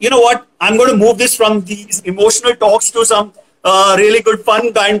 you know what? I'm going to move this from these emotional talks to some really good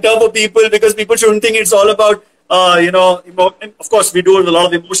fun banter for people, because people shouldn't think it's all about, of course we do a lot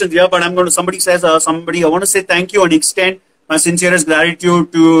of emotions here, but somebody says, I want to say thank you and extend my sincerest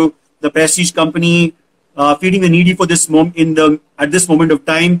gratitude to the Prestige company, feeding the needy for this at this moment of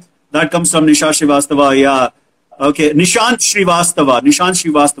time. That comes from Nisha Srivastava. Yeah. Okay. Nishant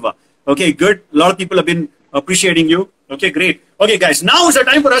Srivastava. Okay, good. A lot of people have been appreciating you. Okay, great. Okay, guys, now is the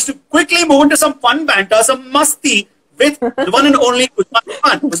time for us to quickly move into some fun banter, some masti with the one and only Usman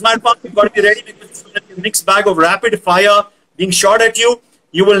Khan. Usman Khan, you've got to be ready because it's going to be a mixed bag of rapid fire being shot at you.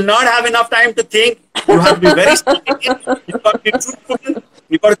 You will not have enough time to think. You have to be very specific. You've got to be truthful.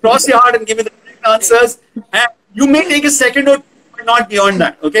 You've got to cross your heart and give me the correct answers. And you may take a second or two, but not beyond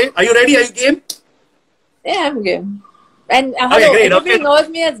that. Okay? Are you ready? Are you game? Yeah, I'm game. And everybody knows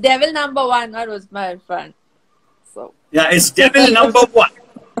me as Devil Number 1 or Usman Khan. So. Yeah, it's Devil Number 1.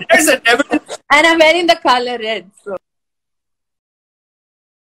 There's a devil. And I'm wearing the color red. So.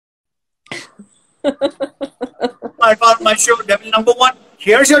 I found my show, Devil Number 1.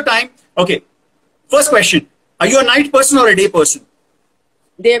 Here's your time. Okay. First question. Are you a night person or a day person?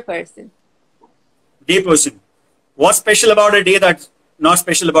 Day person. Day person. What's special about a day that not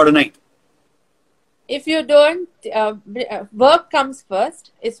special about a night? If you don't, work comes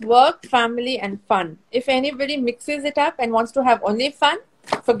first. It's work, family, and fun. If anybody mixes it up and wants to have only fun,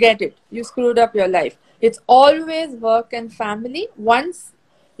 forget it. You screwed up your life. It's always work and family. Once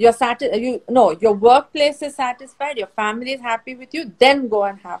your workplace is satisfied, your family is happy with you, then go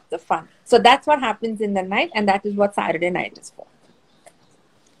and have the fun. So that's what happens in the night, and that is what Saturday night is for.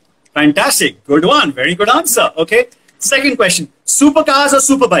 Fantastic. Good one. Very good answer. Okay. Second question. Supercars or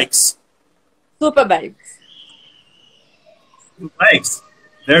super bikes? Super bikes. Bikes.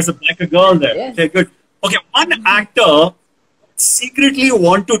 There's a biker girl there. Yes. Okay, good. Okay, one actor secretly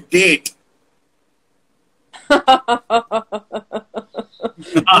want to date.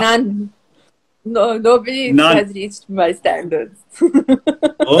 None. No, nobody None. has reached my standards.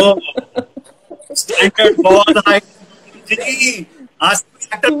 Oh, standard बहुत high. जी, आज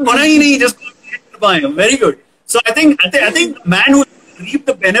actor बना ही नहीं, just कर पाए. Very good. So I think the man who reaped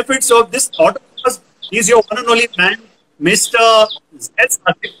the benefits of this thought is your one and only man, Mr. Zed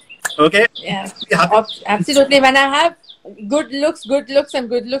Sadik. Okay. Yeah, absolutely. When I have good looks, and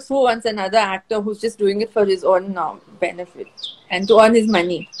good looks, who wants another actor who's just doing it for his own benefit and to earn his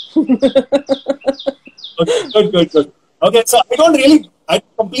money? Good. Okay, so I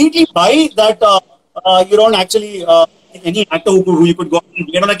completely buy that you don't actually any actor who you could go and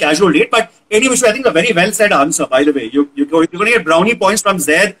get on a casual date. But anyway, I think a very well said answer, by the way. You're going to get brownie points from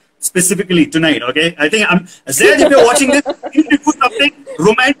Zed specifically tonight, okay? I think Zed, if you're watching this, you need to do something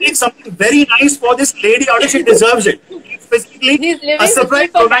romantic, something very nice for this lady out there. She deserves it. Specifically, He's living with me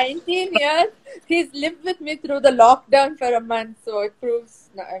for 19 years. He's lived with me through the lockdown for a month, so it proves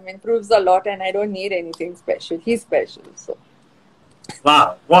a lot, and I don't need anything special. He's special, so.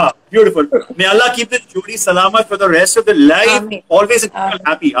 Wow, beautiful. May Allah keep this Jodi salamat for the rest of the life. Amen. Always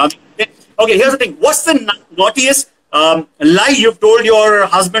happy. Okay, here's the thing. What's the naughtiest lie you've told your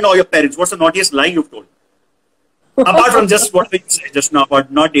husband or your parents? What's the naughtiest lie you've told? Apart from just what we said just now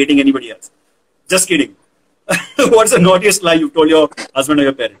about not dating anybody else. Just kidding. What's the naughtiest lie you've told your husband or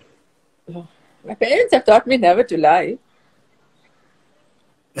your parent? My parents have taught me never to lie.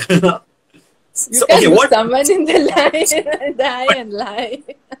 You can't look someone in the line, die and lie.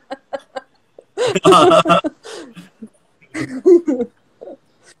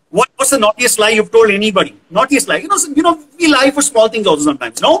 What's the naughtiest lie you've told anybody? Naughtiest lie. We lie for small things also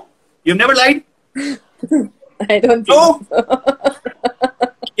sometimes. No? You've never lied? I don't think so.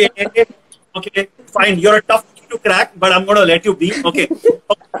 Okay, fine. You're a tough key to crack, but I'm going to let you be. Okay.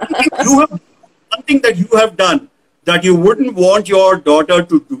 Something that you have done that you wouldn't want your daughter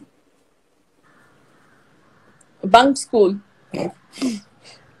to do. Bunked school.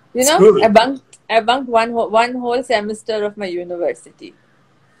 School. I bunked one whole semester of my university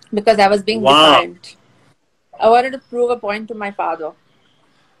because I was being deprived. I wanted to prove a point to my father.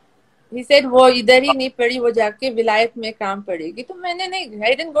 He said, "वो इधर ही नहीं पढ़ी, वो जाके विलायत में काम पढ़ेगी." तो मैंने नहीं.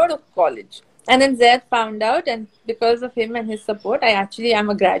 I didn't go to college. And then Zed found out, and because of him and his support, I actually am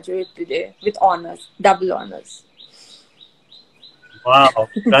a graduate today with honors, double honors. Wow,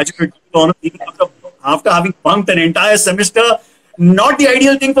 graduate honors after having bunked an entire semester. Not the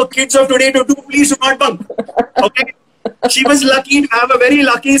ideal thing for kids of today to do. Please do not bunk. Okay. She was lucky to have a very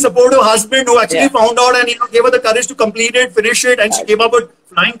lucky, supportive husband who actually found out and gave her the courage to complete it, finish it, and she came up with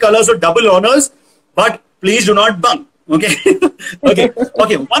flying colors or double honors. But please do not bunk. Okay. Okay.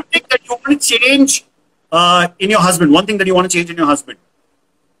 One thing that you want to change in your husband. One thing that you want to change in your husband.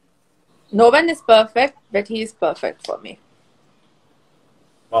 No one is perfect, but he is perfect for me.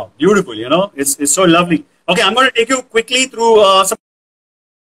 Wow, beautiful. It's so lovely. Okay, I'm going to take you quickly through some.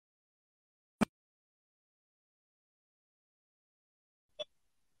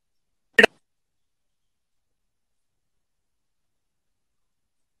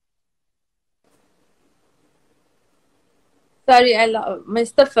 Sorry, I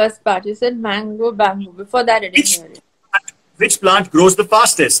missed the first part. You said mango, bamboo. Before that, I didn't hear it. Which plant grows the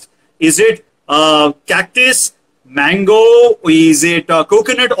fastest? Is it cactus, mango, is it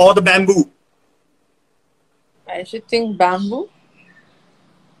coconut, or the bamboo? I should think bamboo.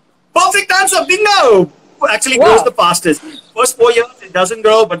 Perfect answer, bingo! Actually grows the fastest. First 4 years it doesn't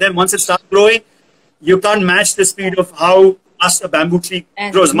grow, but then once it starts growing, you can't match the speed of how fast a bamboo tree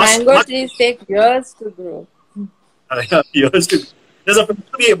grows. Mango trees take years to grow. Years to. There's a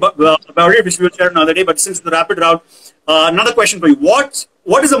movie about it which we will share another day, but since the rapid round, another question for you. What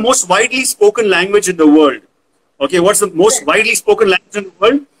is the most widely spoken language in the world? Okay, what's the most widely spoken language in the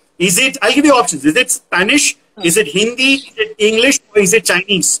world? Is it, I'll give you options. Is it Spanish? Is it Hindi? Is it English? Or is it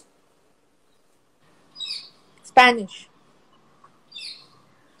Chinese? Spanish.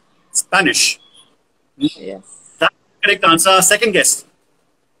 Spanish. Yes. That's the correct answer. Second guess.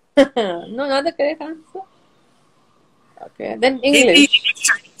 No, not the correct answer. Okay, then Hindi, English.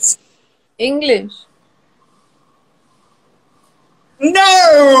 Chinese. English.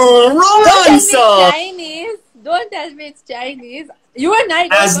 No, wrong Don't tell me answer. it's Chinese. Don't tell me it's Chinese. You and I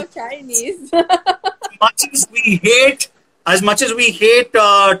don't As know Chinese. much as much as we hate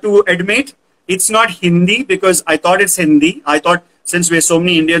to admit, it's not Hindi because I thought it's Hindi. I thought since we're so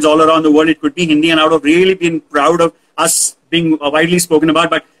many Indians all around the world, it could be Hindi, and I would have really been proud of us being widely spoken about.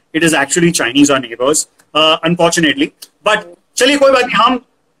 But it is actually Chinese, our neighbors, unfortunately. But चलिए कोई बात नहीं, हम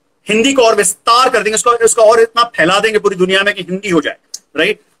हिंदी को और विस्तार कर देंगे, इसको और इतना फैला देंगे पूरी दुनिया में कि हिंदी हो जाए,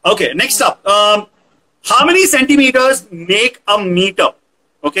 right? Okay, next up, how many centimeters make a meter?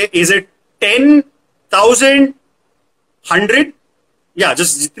 Okay, is it 10,000, 100? Yeah,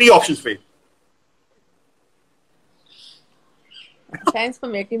 just three options for you. Thanks for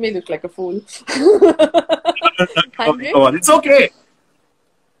making me look like a fool. Come on, it's okay.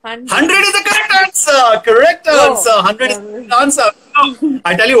 100 is the correct answer. Correct answer. 100 is the correct answer. No,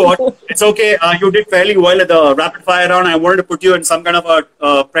 I tell you what, it's okay. You did fairly well at the rapid fire round. I wanted to put you in some kind of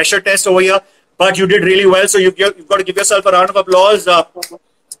a pressure test over here, but you did really well. So you've got to give yourself a round of applause,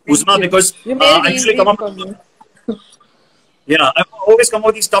 Uzma, because I usually come up. Yeah, I always come up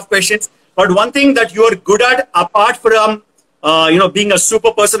with these tough questions. But one thing that you are good at, apart from being a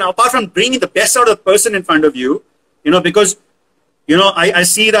super person, apart from bringing the best out of the person in front of you, because I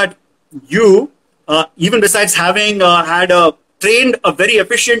see that you, even besides having trained a very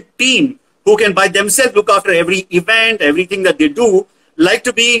efficient team who can by themselves look after every event, everything that they do, like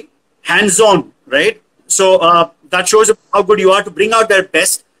to be hands-on, right? So that shows how good you are to bring out their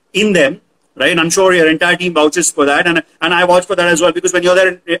best in them, right? And I'm sure your entire team vouches for that, and I vouch for that as well, because when you're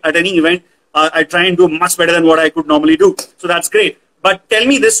there at any event, I try and do much better than what I could normally do. So that's great. But tell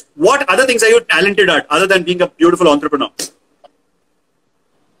me this, what other things are you talented at other than being a beautiful entrepreneur?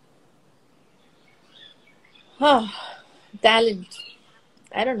 Talent.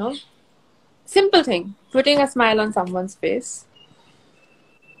 I don't know. Simple thing. Putting a smile on someone's face.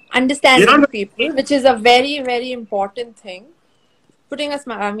 Understanding people, which is a very, very important thing. Putting a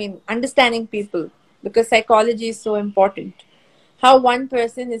smile, understanding people, because psychology is so important. How one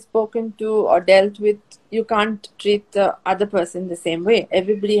person is spoken to or dealt with, you can't treat the other person the same way.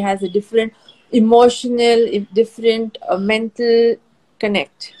 Everybody has a different emotional, different mental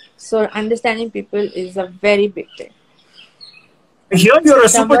connect. So understanding people is a very big thing. Here you're a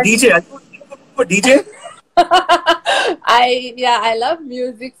super DJ. Are you a super DJ? I love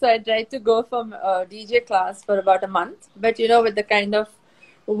music, so I tried to go from a DJ class for about a month. But with the kind of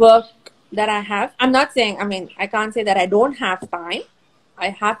work that I have, I'm not saying, I can't say that I don't have time. I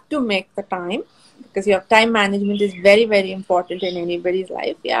have to make the time, because your time management is very, very important in anybody's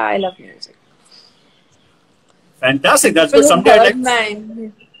life. Yeah, I love music. Fantastic. That's good.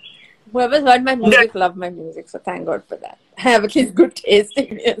 Whoever's heard my music love my music, so thank God for that. I have at least good taste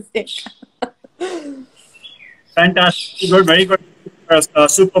in music. Fantastic. Good, very good.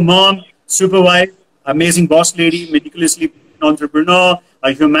 Super mom, super wife, amazing boss lady, meticulously entrepreneur,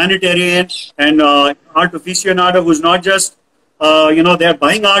 a humanitarian, and art aficionado who's not just they're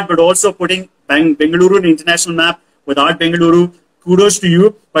buying art, but also putting Bengaluru on the international map with Art Bengaluru. Kudos to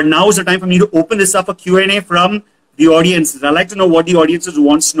you. But now is the time for me to open this up for Q&A from the audiences. I'd like to know what the audiences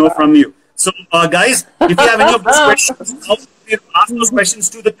wants to know from you. So, guys, if you have any of those questions, ask those questions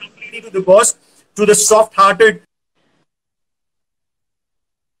to the lady, to the boss, to the soft-hearted.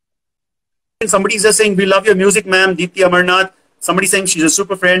 Somebody's just saying, we love your music, ma'am, Deepti Amarnath. Somebody saying she's a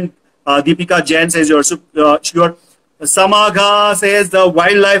super friend. Deepika Jain says you're Samagha says the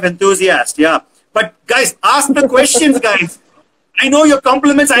wildlife enthusiast. Yeah. But guys, ask the questions, guys. I know your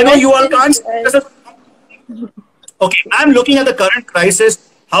compliments. I know you all can't. Okay, I'm looking at the current crisis.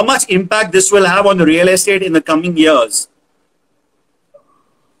 How much impact this will have on the real estate in the coming years?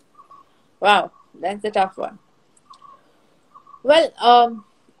 Wow, that's a tough one. Well,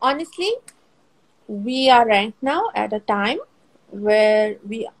 honestly, we are right now at a time where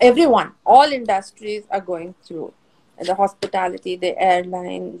everyone, all industries are going through. The hospitality, the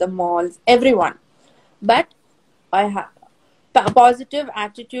airline, the malls, everyone. But I have a positive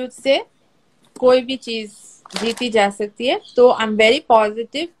attitude से कोई भी चीज जीती जा सकती है. So I'm very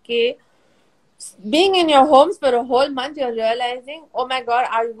positive कि being in your homes for a whole month, you're realizing, oh my God,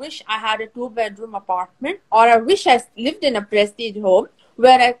 I wish I had a 2-bedroom apartment, or I wish I lived in a prestige home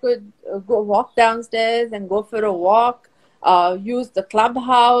where I could go walk downstairs and go for a walk, use the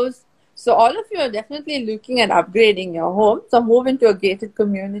clubhouse. So all of you are definitely looking at upgrading your home. So move into a gated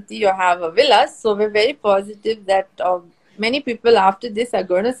community or have a villa. So we're very positive that many people after this are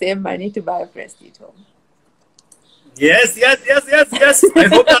going to save money to buy a prestige home. Yes, yes, yes, yes, yes. I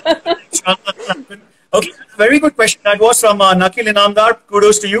hope that will happen. Okay, very good question. That was from Nakil Inamdar.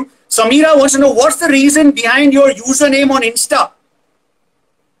 Kudos to you. Samira wants to know what's the reason behind your username on Insta?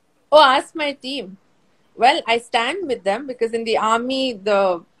 Oh, ask my team. Well, I stand with them because in the army,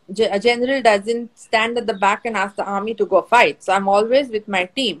 a general doesn't stand at the back and ask the army to go fight. So I'm always with my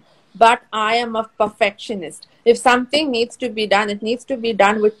team. But I am a perfectionist. If something needs to be done, it needs to be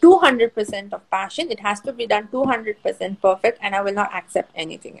done with 200% of passion. It has to be done 200% perfect, and I will not accept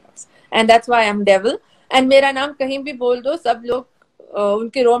anything else. And that's why I'm devil. And मेरा नाम कहीं भी बोल दो, सब लोग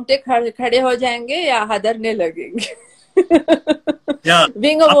उनके रोमटे खड़े हो जाएंगे या हदरने लगेंगे. Yeah.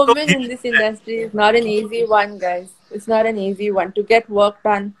 Being a woman in this industry is not an easy one, guys. It's not an easy one. To get work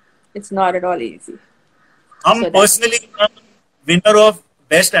done, it's not at all easy. हम personally winner of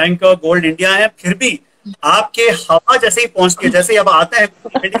Best Anchor Gold India है, फिर भी आपके हवा जैसे ही पहुंचती है, जैसे ही अब आते हैं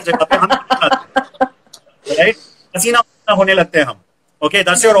जगह पे हम right पसीना होने लगते हैं हम. Okay,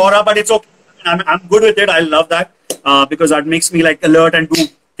 that's your aura, but it's okay. I'm good with it. I love that because that makes me like alert and do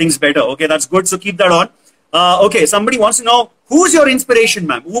things better. Okay, that's good. So keep that on. Okay, somebody wants to know who's your inspiration,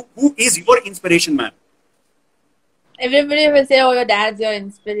 ma'am? Who is your inspiration, ma'am? Everybody will say, "Oh, your dad's your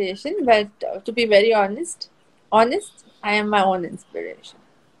inspiration," but to be very honest, I am my own inspiration.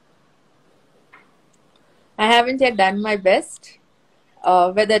 I haven't yet done my best.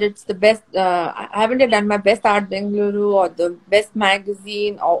 Whether it's the best, I haven't yet done my best Art Bengaluru or the best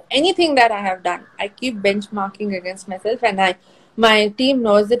magazine or anything that I have done. I keep benchmarking against myself, and my team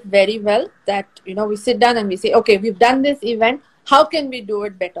knows it very well that, you know, we sit down and we say, okay, we've done this event. How can we do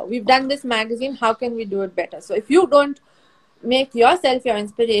it better? We've done this magazine. How can we do it better? So if you don't make yourself your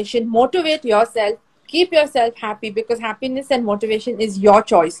inspiration, motivate yourself, keep yourself happy, because happiness and motivation is your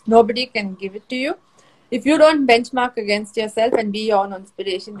choice. Nobody can give it to you. If you don't benchmark against yourself and be your own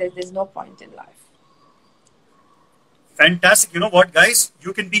inspiration, there's no point in life. Fantastic. You know what, guys?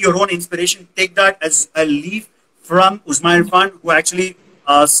 You can be your own inspiration. Take that as a leaf from Uzma Irfan, who actually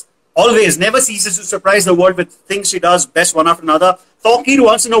always never ceases to surprise the world with things she does best one after another. Tawqir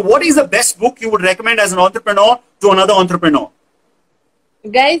wants to know what is the best book you would recommend as an entrepreneur to another entrepreneur?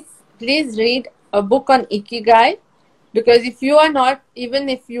 Guys, please read a book on Ikigai. Because if you are not, even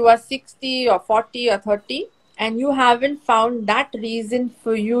if you are 60 or 40 or 30, and you haven't found that reason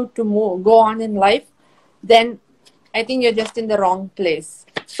for you to go on in life, then I think you're just in the wrong place.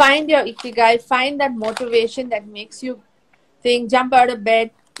 Find your Ikigai, find that motivation that makes you think, jump out of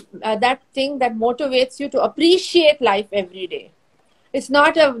bed, that thing that motivates you to appreciate life every day. It's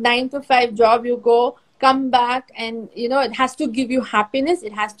not a 9-to-5 job. You go, come back, and, you know, it has to give you happiness.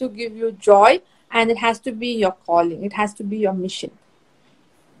 It has to give you joy. And it has to be your calling. It has to be your mission.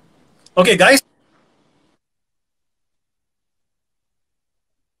 Okay, guys.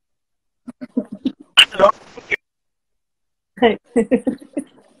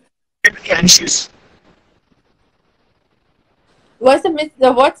 Anxious.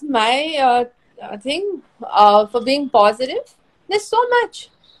 What's my thing for being positive? There's so much.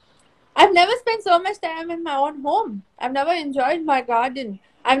 I've never spent so much time in my own home. I've never enjoyed my garden.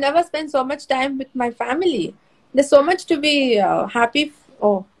 I've never spent so much time with my family. There's so much to be happy.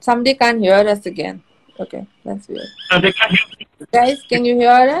 Oh, somebody can't hear us again. Okay, that's weird. They can hear me. Guys, can you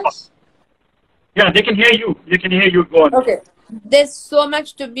hear us? Yeah, they can hear you. They can hear you. Go on. Okay. There's so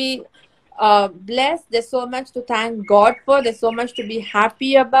much to be blessed. There's so much to thank God for. There's so much to be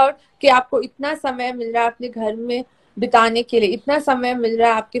happy about. कि आपको इतना समय मिल रहा है अपने घर में बिताने के लिए, इतना समय मिल रहा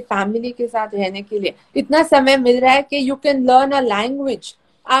है आपके फैमिली के साथ रहने के लिए, इतना समय मिल रहा है कि you can learn a language.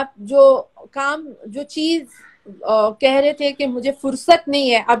 आप जो चीज कह रहे थे कि मुझे फुर्सत नहीं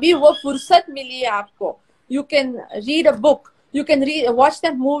है, अभी वो फुर्सत मिली है आपको. You can read a book, you can watch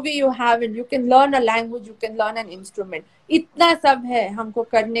that movie you haven't, you can learn a language, you can learn an instrument. इतना सब है हमको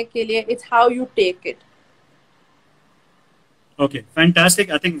करने के लिए. It's how you take it. Okay, fantastic.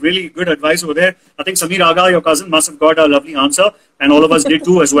 I think really good advice over there. I think Samir Aga, your cousin, must have got a lovely answer, and all of us did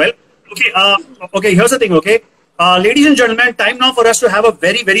too as well. Okay, okay. Here's the thing. Okay, ladies and gentlemen, time now for us to have a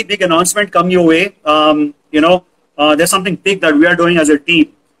very, very big announcement come your way. There's something big that we are doing as a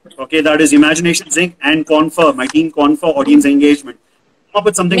team. Okay, that is Imagination Zinc and Confer, my team Confer Audience Engagement. Come up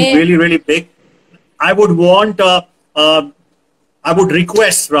with something really, really big. I would request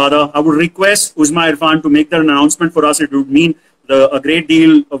Uzma Irfan to make that announcement for us. It would mean a great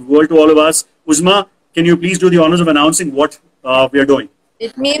deal of world to all of us. Uzma, can you please do the honors of announcing what we are doing?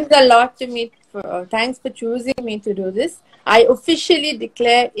 It means a lot to me. Thanks for choosing me to do this. I officially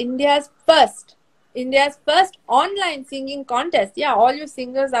declare India's first online singing contest. Yeah, all you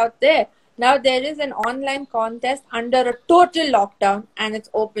singers out there. Now there is an online contest under a total lockdown, and it's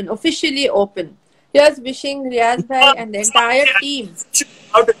open, officially open. Here's wishing Riaz bhai and the entire team.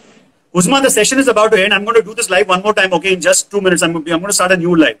 Uzma, the session is about to end. I'm going to do this live one more time, okay, in just 2 minutes. I'm going to start a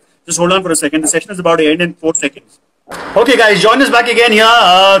new live. Just hold on for a second. The session is about to end in 4 seconds. Okay, guys, join us back again here.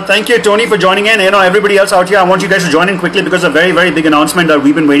 Thank you, Tony, for joining in. You know, everybody else out here, I want you guys to join in quickly because a very, very big announcement that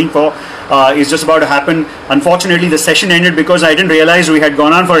we've been waiting for is just about to happen. Unfortunately, the session ended because I didn't realize we had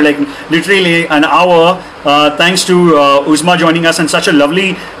gone on for like literally an hour. Thanks to Uzma joining us and such a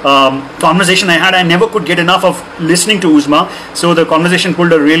lovely conversation I had. I never could get enough of listening to Uzma. So the conversation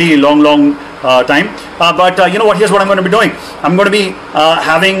pulled a really long time. But you know what? Here's what I'm going to be doing. I'm going to be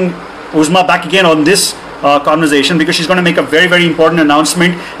having Uzma back again on this conversation because she's going to make a very, very important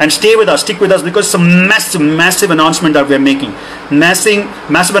announcement, and stick with us because it's a massive announcement that we're making.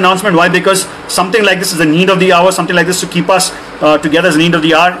 Massive announcement. Why? Because something like this is the need of the hour. Something like this to keep us together is the need of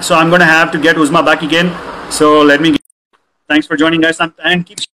the hour. So I'm going to have to get Uzma back again. So let me. Thanks for joining us and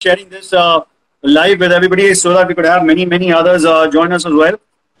keep sharing this live with everybody so that we could have many others join us as well.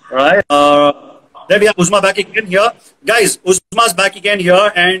 All right. There we have Uzma back again here, guys. Uzma's back again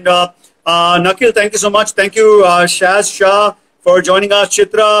here, and Nakil, thank you so much. Thank you, Shaz Shah, for joining us.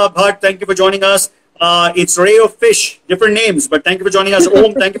 Chitra Bhatt, thank you for joining us. It's Ray of Fish, different names, but thank you for joining us.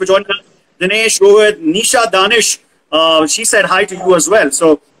 Om, thank you for joining us. Dinesh, Rohit, Nisha Danish, she said hi to you as well.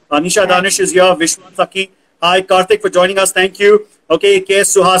 So Nisha Danish is here. Vishwan Saki, hi. Karthik for joining us. Thank you. Okay,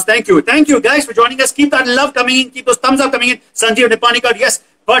 KS Suhas, thank you. Thank you guys for joining us. Keep that love coming in. Keep those thumbs up coming in. Sanjeev Nipanikar, yes.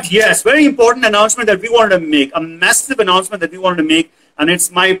 But yes, very important announcement that we wanted to make. A massive announcement that we wanted to make. And it's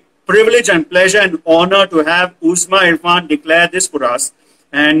my privilege and pleasure and honor to have Uzma Irfan declare this for us.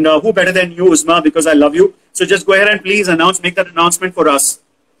 And who better than you, Uzma, because I love you. So just go ahead and please make that announcement for us.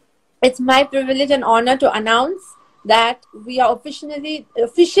 It's my privilege and honor to announce that we are officially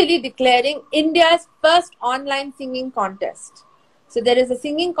declaring India's first online singing contest. So there is a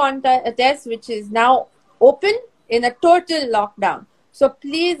singing contest which is now open in a total lockdown. So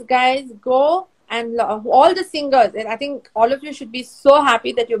please, guys, go and all the singers, and I think all of you should be so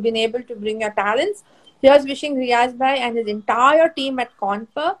happy that you've been able to bring your talents. Here's wishing Riaz bhai and his entire team at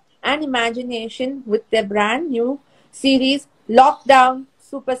Confer and Imagination with their brand new series, Lockdown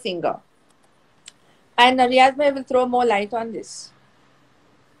Super Singer. And Riaz bhai will throw more light on this.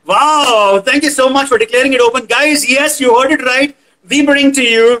 Wow, thank you so much for declaring it open. Guys, yes, you heard it right. We bring to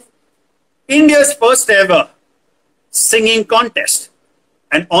you India's first ever singing contest.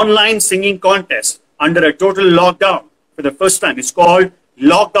 An online singing contest under a total lockdown for the first time. It's called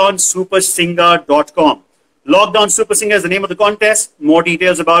lockdownsupersinger.com. Lockdown Super Singer is the name of the contest. More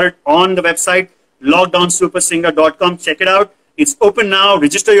details about it on the website, lockdownsupersinger.com. Check it out. It's open now.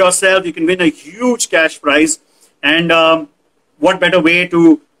 Register yourself. You can win a huge cash prize. And what better way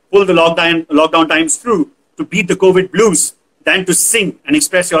to pull the lockdown times through to beat the COVID blues than to sing and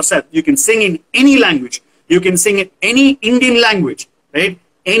express yourself. You can sing in any language. You can sing in any Indian language. Right?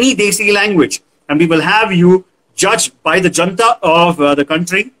 Any Desi language, and we will have you judged by the Janta of the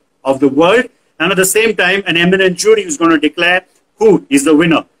country, of the world, and at the same time, an eminent jury who's going to declare who is the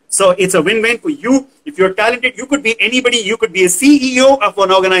winner. So it's a win-win for you. If you're talented, you could be anybody. You could be a CEO of an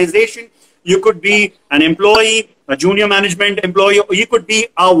organization. You could be an employee, a junior management employee. Or you could be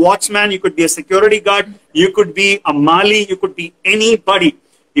a watchman. You could be a security guard. You could be a Mali. You could be anybody.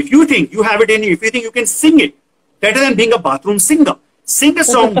 If you think you have it in you, if you think you can sing it better than being a bathroom singer, sing a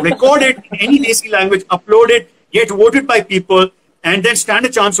song, record it in any Desi language, upload it, get voted by people, and then stand a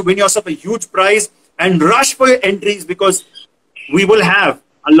chance to win yourself a huge prize and rush for your entries because we will have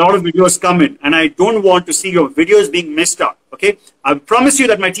a lot of videos coming and I don't want to see your videos being missed out. Okay, I promise you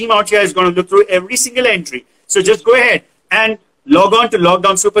that my team out here is going to look through every single entry. So just go ahead and log on to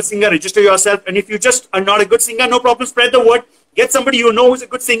Lockdown Super Singer, register yourself. And if you just are not a good singer, no problem, spread the word. Get somebody you know who's a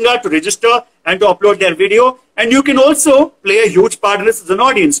good singer to register and to upload their video. And you can also play a huge part in this as an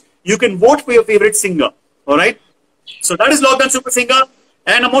audience. You can vote for your favorite singer. All right. So that is Lockdown Super Singer.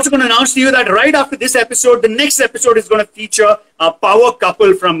 And I'm also going to announce to you that right after this episode, the next episode is going to feature a power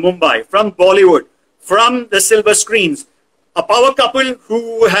couple from Mumbai, from Bollywood, from the silver screens. A power couple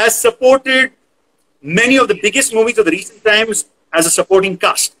who has supported many of the biggest movies of the recent times as a supporting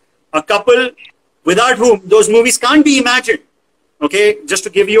cast. A couple without whom those movies can't be imagined. Okay, just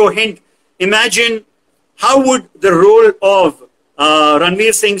to give you a hint, imagine how would the role of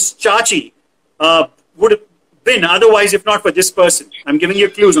Ranveer Singh's Chachi would have been otherwise if not for this person. I'm giving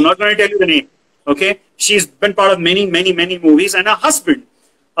you clues. I'm not going to tell you the name. Okay, she's been part of many movies, and her husband,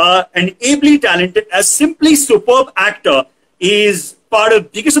 an ably talented, a simply superb actor, is part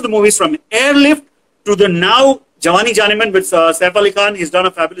of biggest of the movies from Airlift to the now Jawani Janiman with Saif Ali Khan. He's done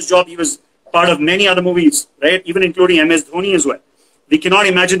a fabulous job. He was part of many other movies, right? Even including MS Dhoni as well. We cannot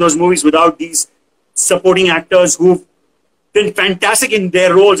imagine those movies without these supporting actors who've been fantastic in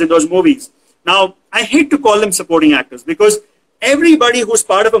their roles in those movies. Now, I hate to call them supporting actors because everybody who's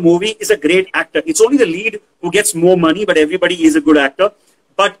part of a movie is a great actor. It's only the lead who gets more money, but everybody is a good actor.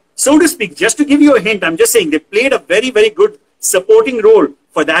 But so to speak, just to give you a hint, I'm just saying they played a very, very good supporting role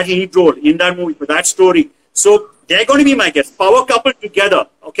for that lead role in that movie, for that story. So they're going to be my guests. Power couple together,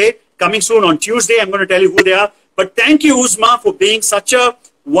 okay? Coming soon on Tuesday, I'm going to tell you who they are. But thank you, Uzma, for being such a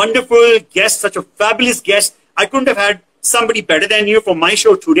wonderful guest, such a fabulous guest. I couldn't have had somebody better than you for my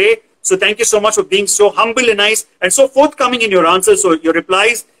show today. So thank you so much for being so humble and nice and so forthcoming in your answers, so your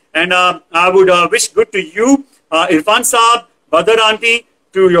replies. And I would wish good to you, Irfan Saab, Badar Auntie,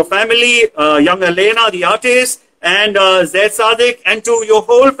 to your family, young Elena, the artist, and Zaid Sadiq, and to your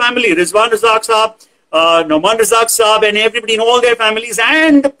whole family, Rizwan Razak Saab, Nauman Razak Saab, and everybody in all their families,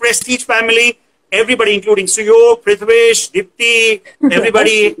 and the Prestige family, everybody, including Suyog, Prithvish, Dipti,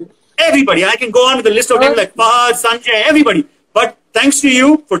 everybody. Everybody. I can go on with the list of names like Fahad, Sanjay, everybody. But thanks to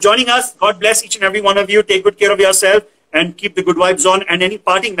you for joining us. God bless each and every one of you. Take good care of yourself and keep the good vibes on. And any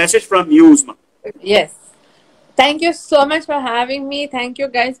parting message from you, Uzma? Yes. Thank you so much for having me. Thank you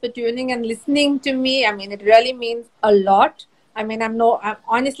guys for tuning and listening to me. I mean, it really means a lot. I mean,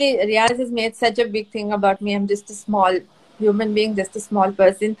 honestly, Riaz has made such a big thing about me. I'm just a small human being, just a small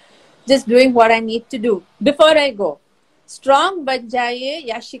person, just doing what I need to do. Before I go, strong बन जाइए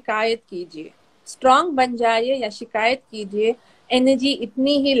या शिकायत कीजिए, strong बन जाइए या शिकायत कीजिए, एनर्जी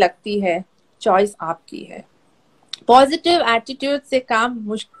इतनी ही लगती है, चॉइस आपकी है. पॉजिटिव एटीट्यूड से काम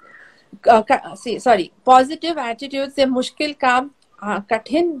पॉजिटिव एटीट्यूड से मुश्किल काम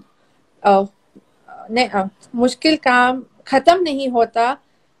मुश्किल काम खत्म नहीं होता,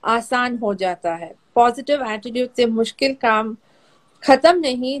 आसान हो जाता है. पॉजिटिव एटीट्यूड से मुश्किल काम खत्म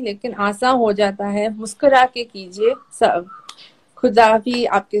नहीं लेकिन आसान हो जाता है. मुस्कुरा के कीजिए, सब खुदा भी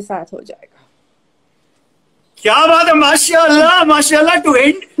आपके साथ हो जाएगा. क्या बात है, माशाल्लाह, माशाल्लाह. To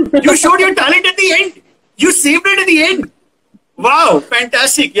end, you showed your talent at the end. You saved it at the end. Wow,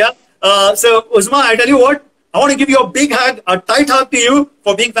 fantastic. Yeah. So Uzma, I tell you what, I want to give you a big hug, a tight hug to you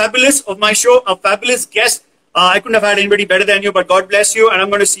for being fabulous of my show, a fabulous guest. I couldn't have had anybody better than you, but God bless you, and I'm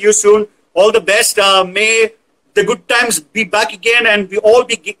going to see you soon. All the best. May the good times be back again, and we all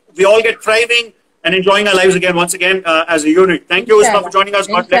get thriving and enjoying our lives again, once again, as a unit. Thank you, Uzma, for joining us.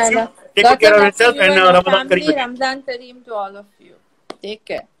 God bless you. Take good care of yourself, and Ramadan Kareem. Ramadan Kareem to all of you. Take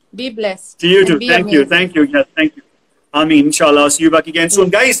care. Be blessed. To you too. Thank you. Thank you. Yes, thank you. Ameen. Inshallah. See you back again soon.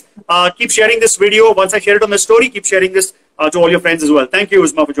 Guys, keep sharing this video. Once I share it on the story, keep sharing this to all your friends as well. Thank you,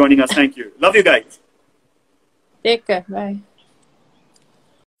 Uzma, for joining us. Thank you. Love you guys. Take care. Bye.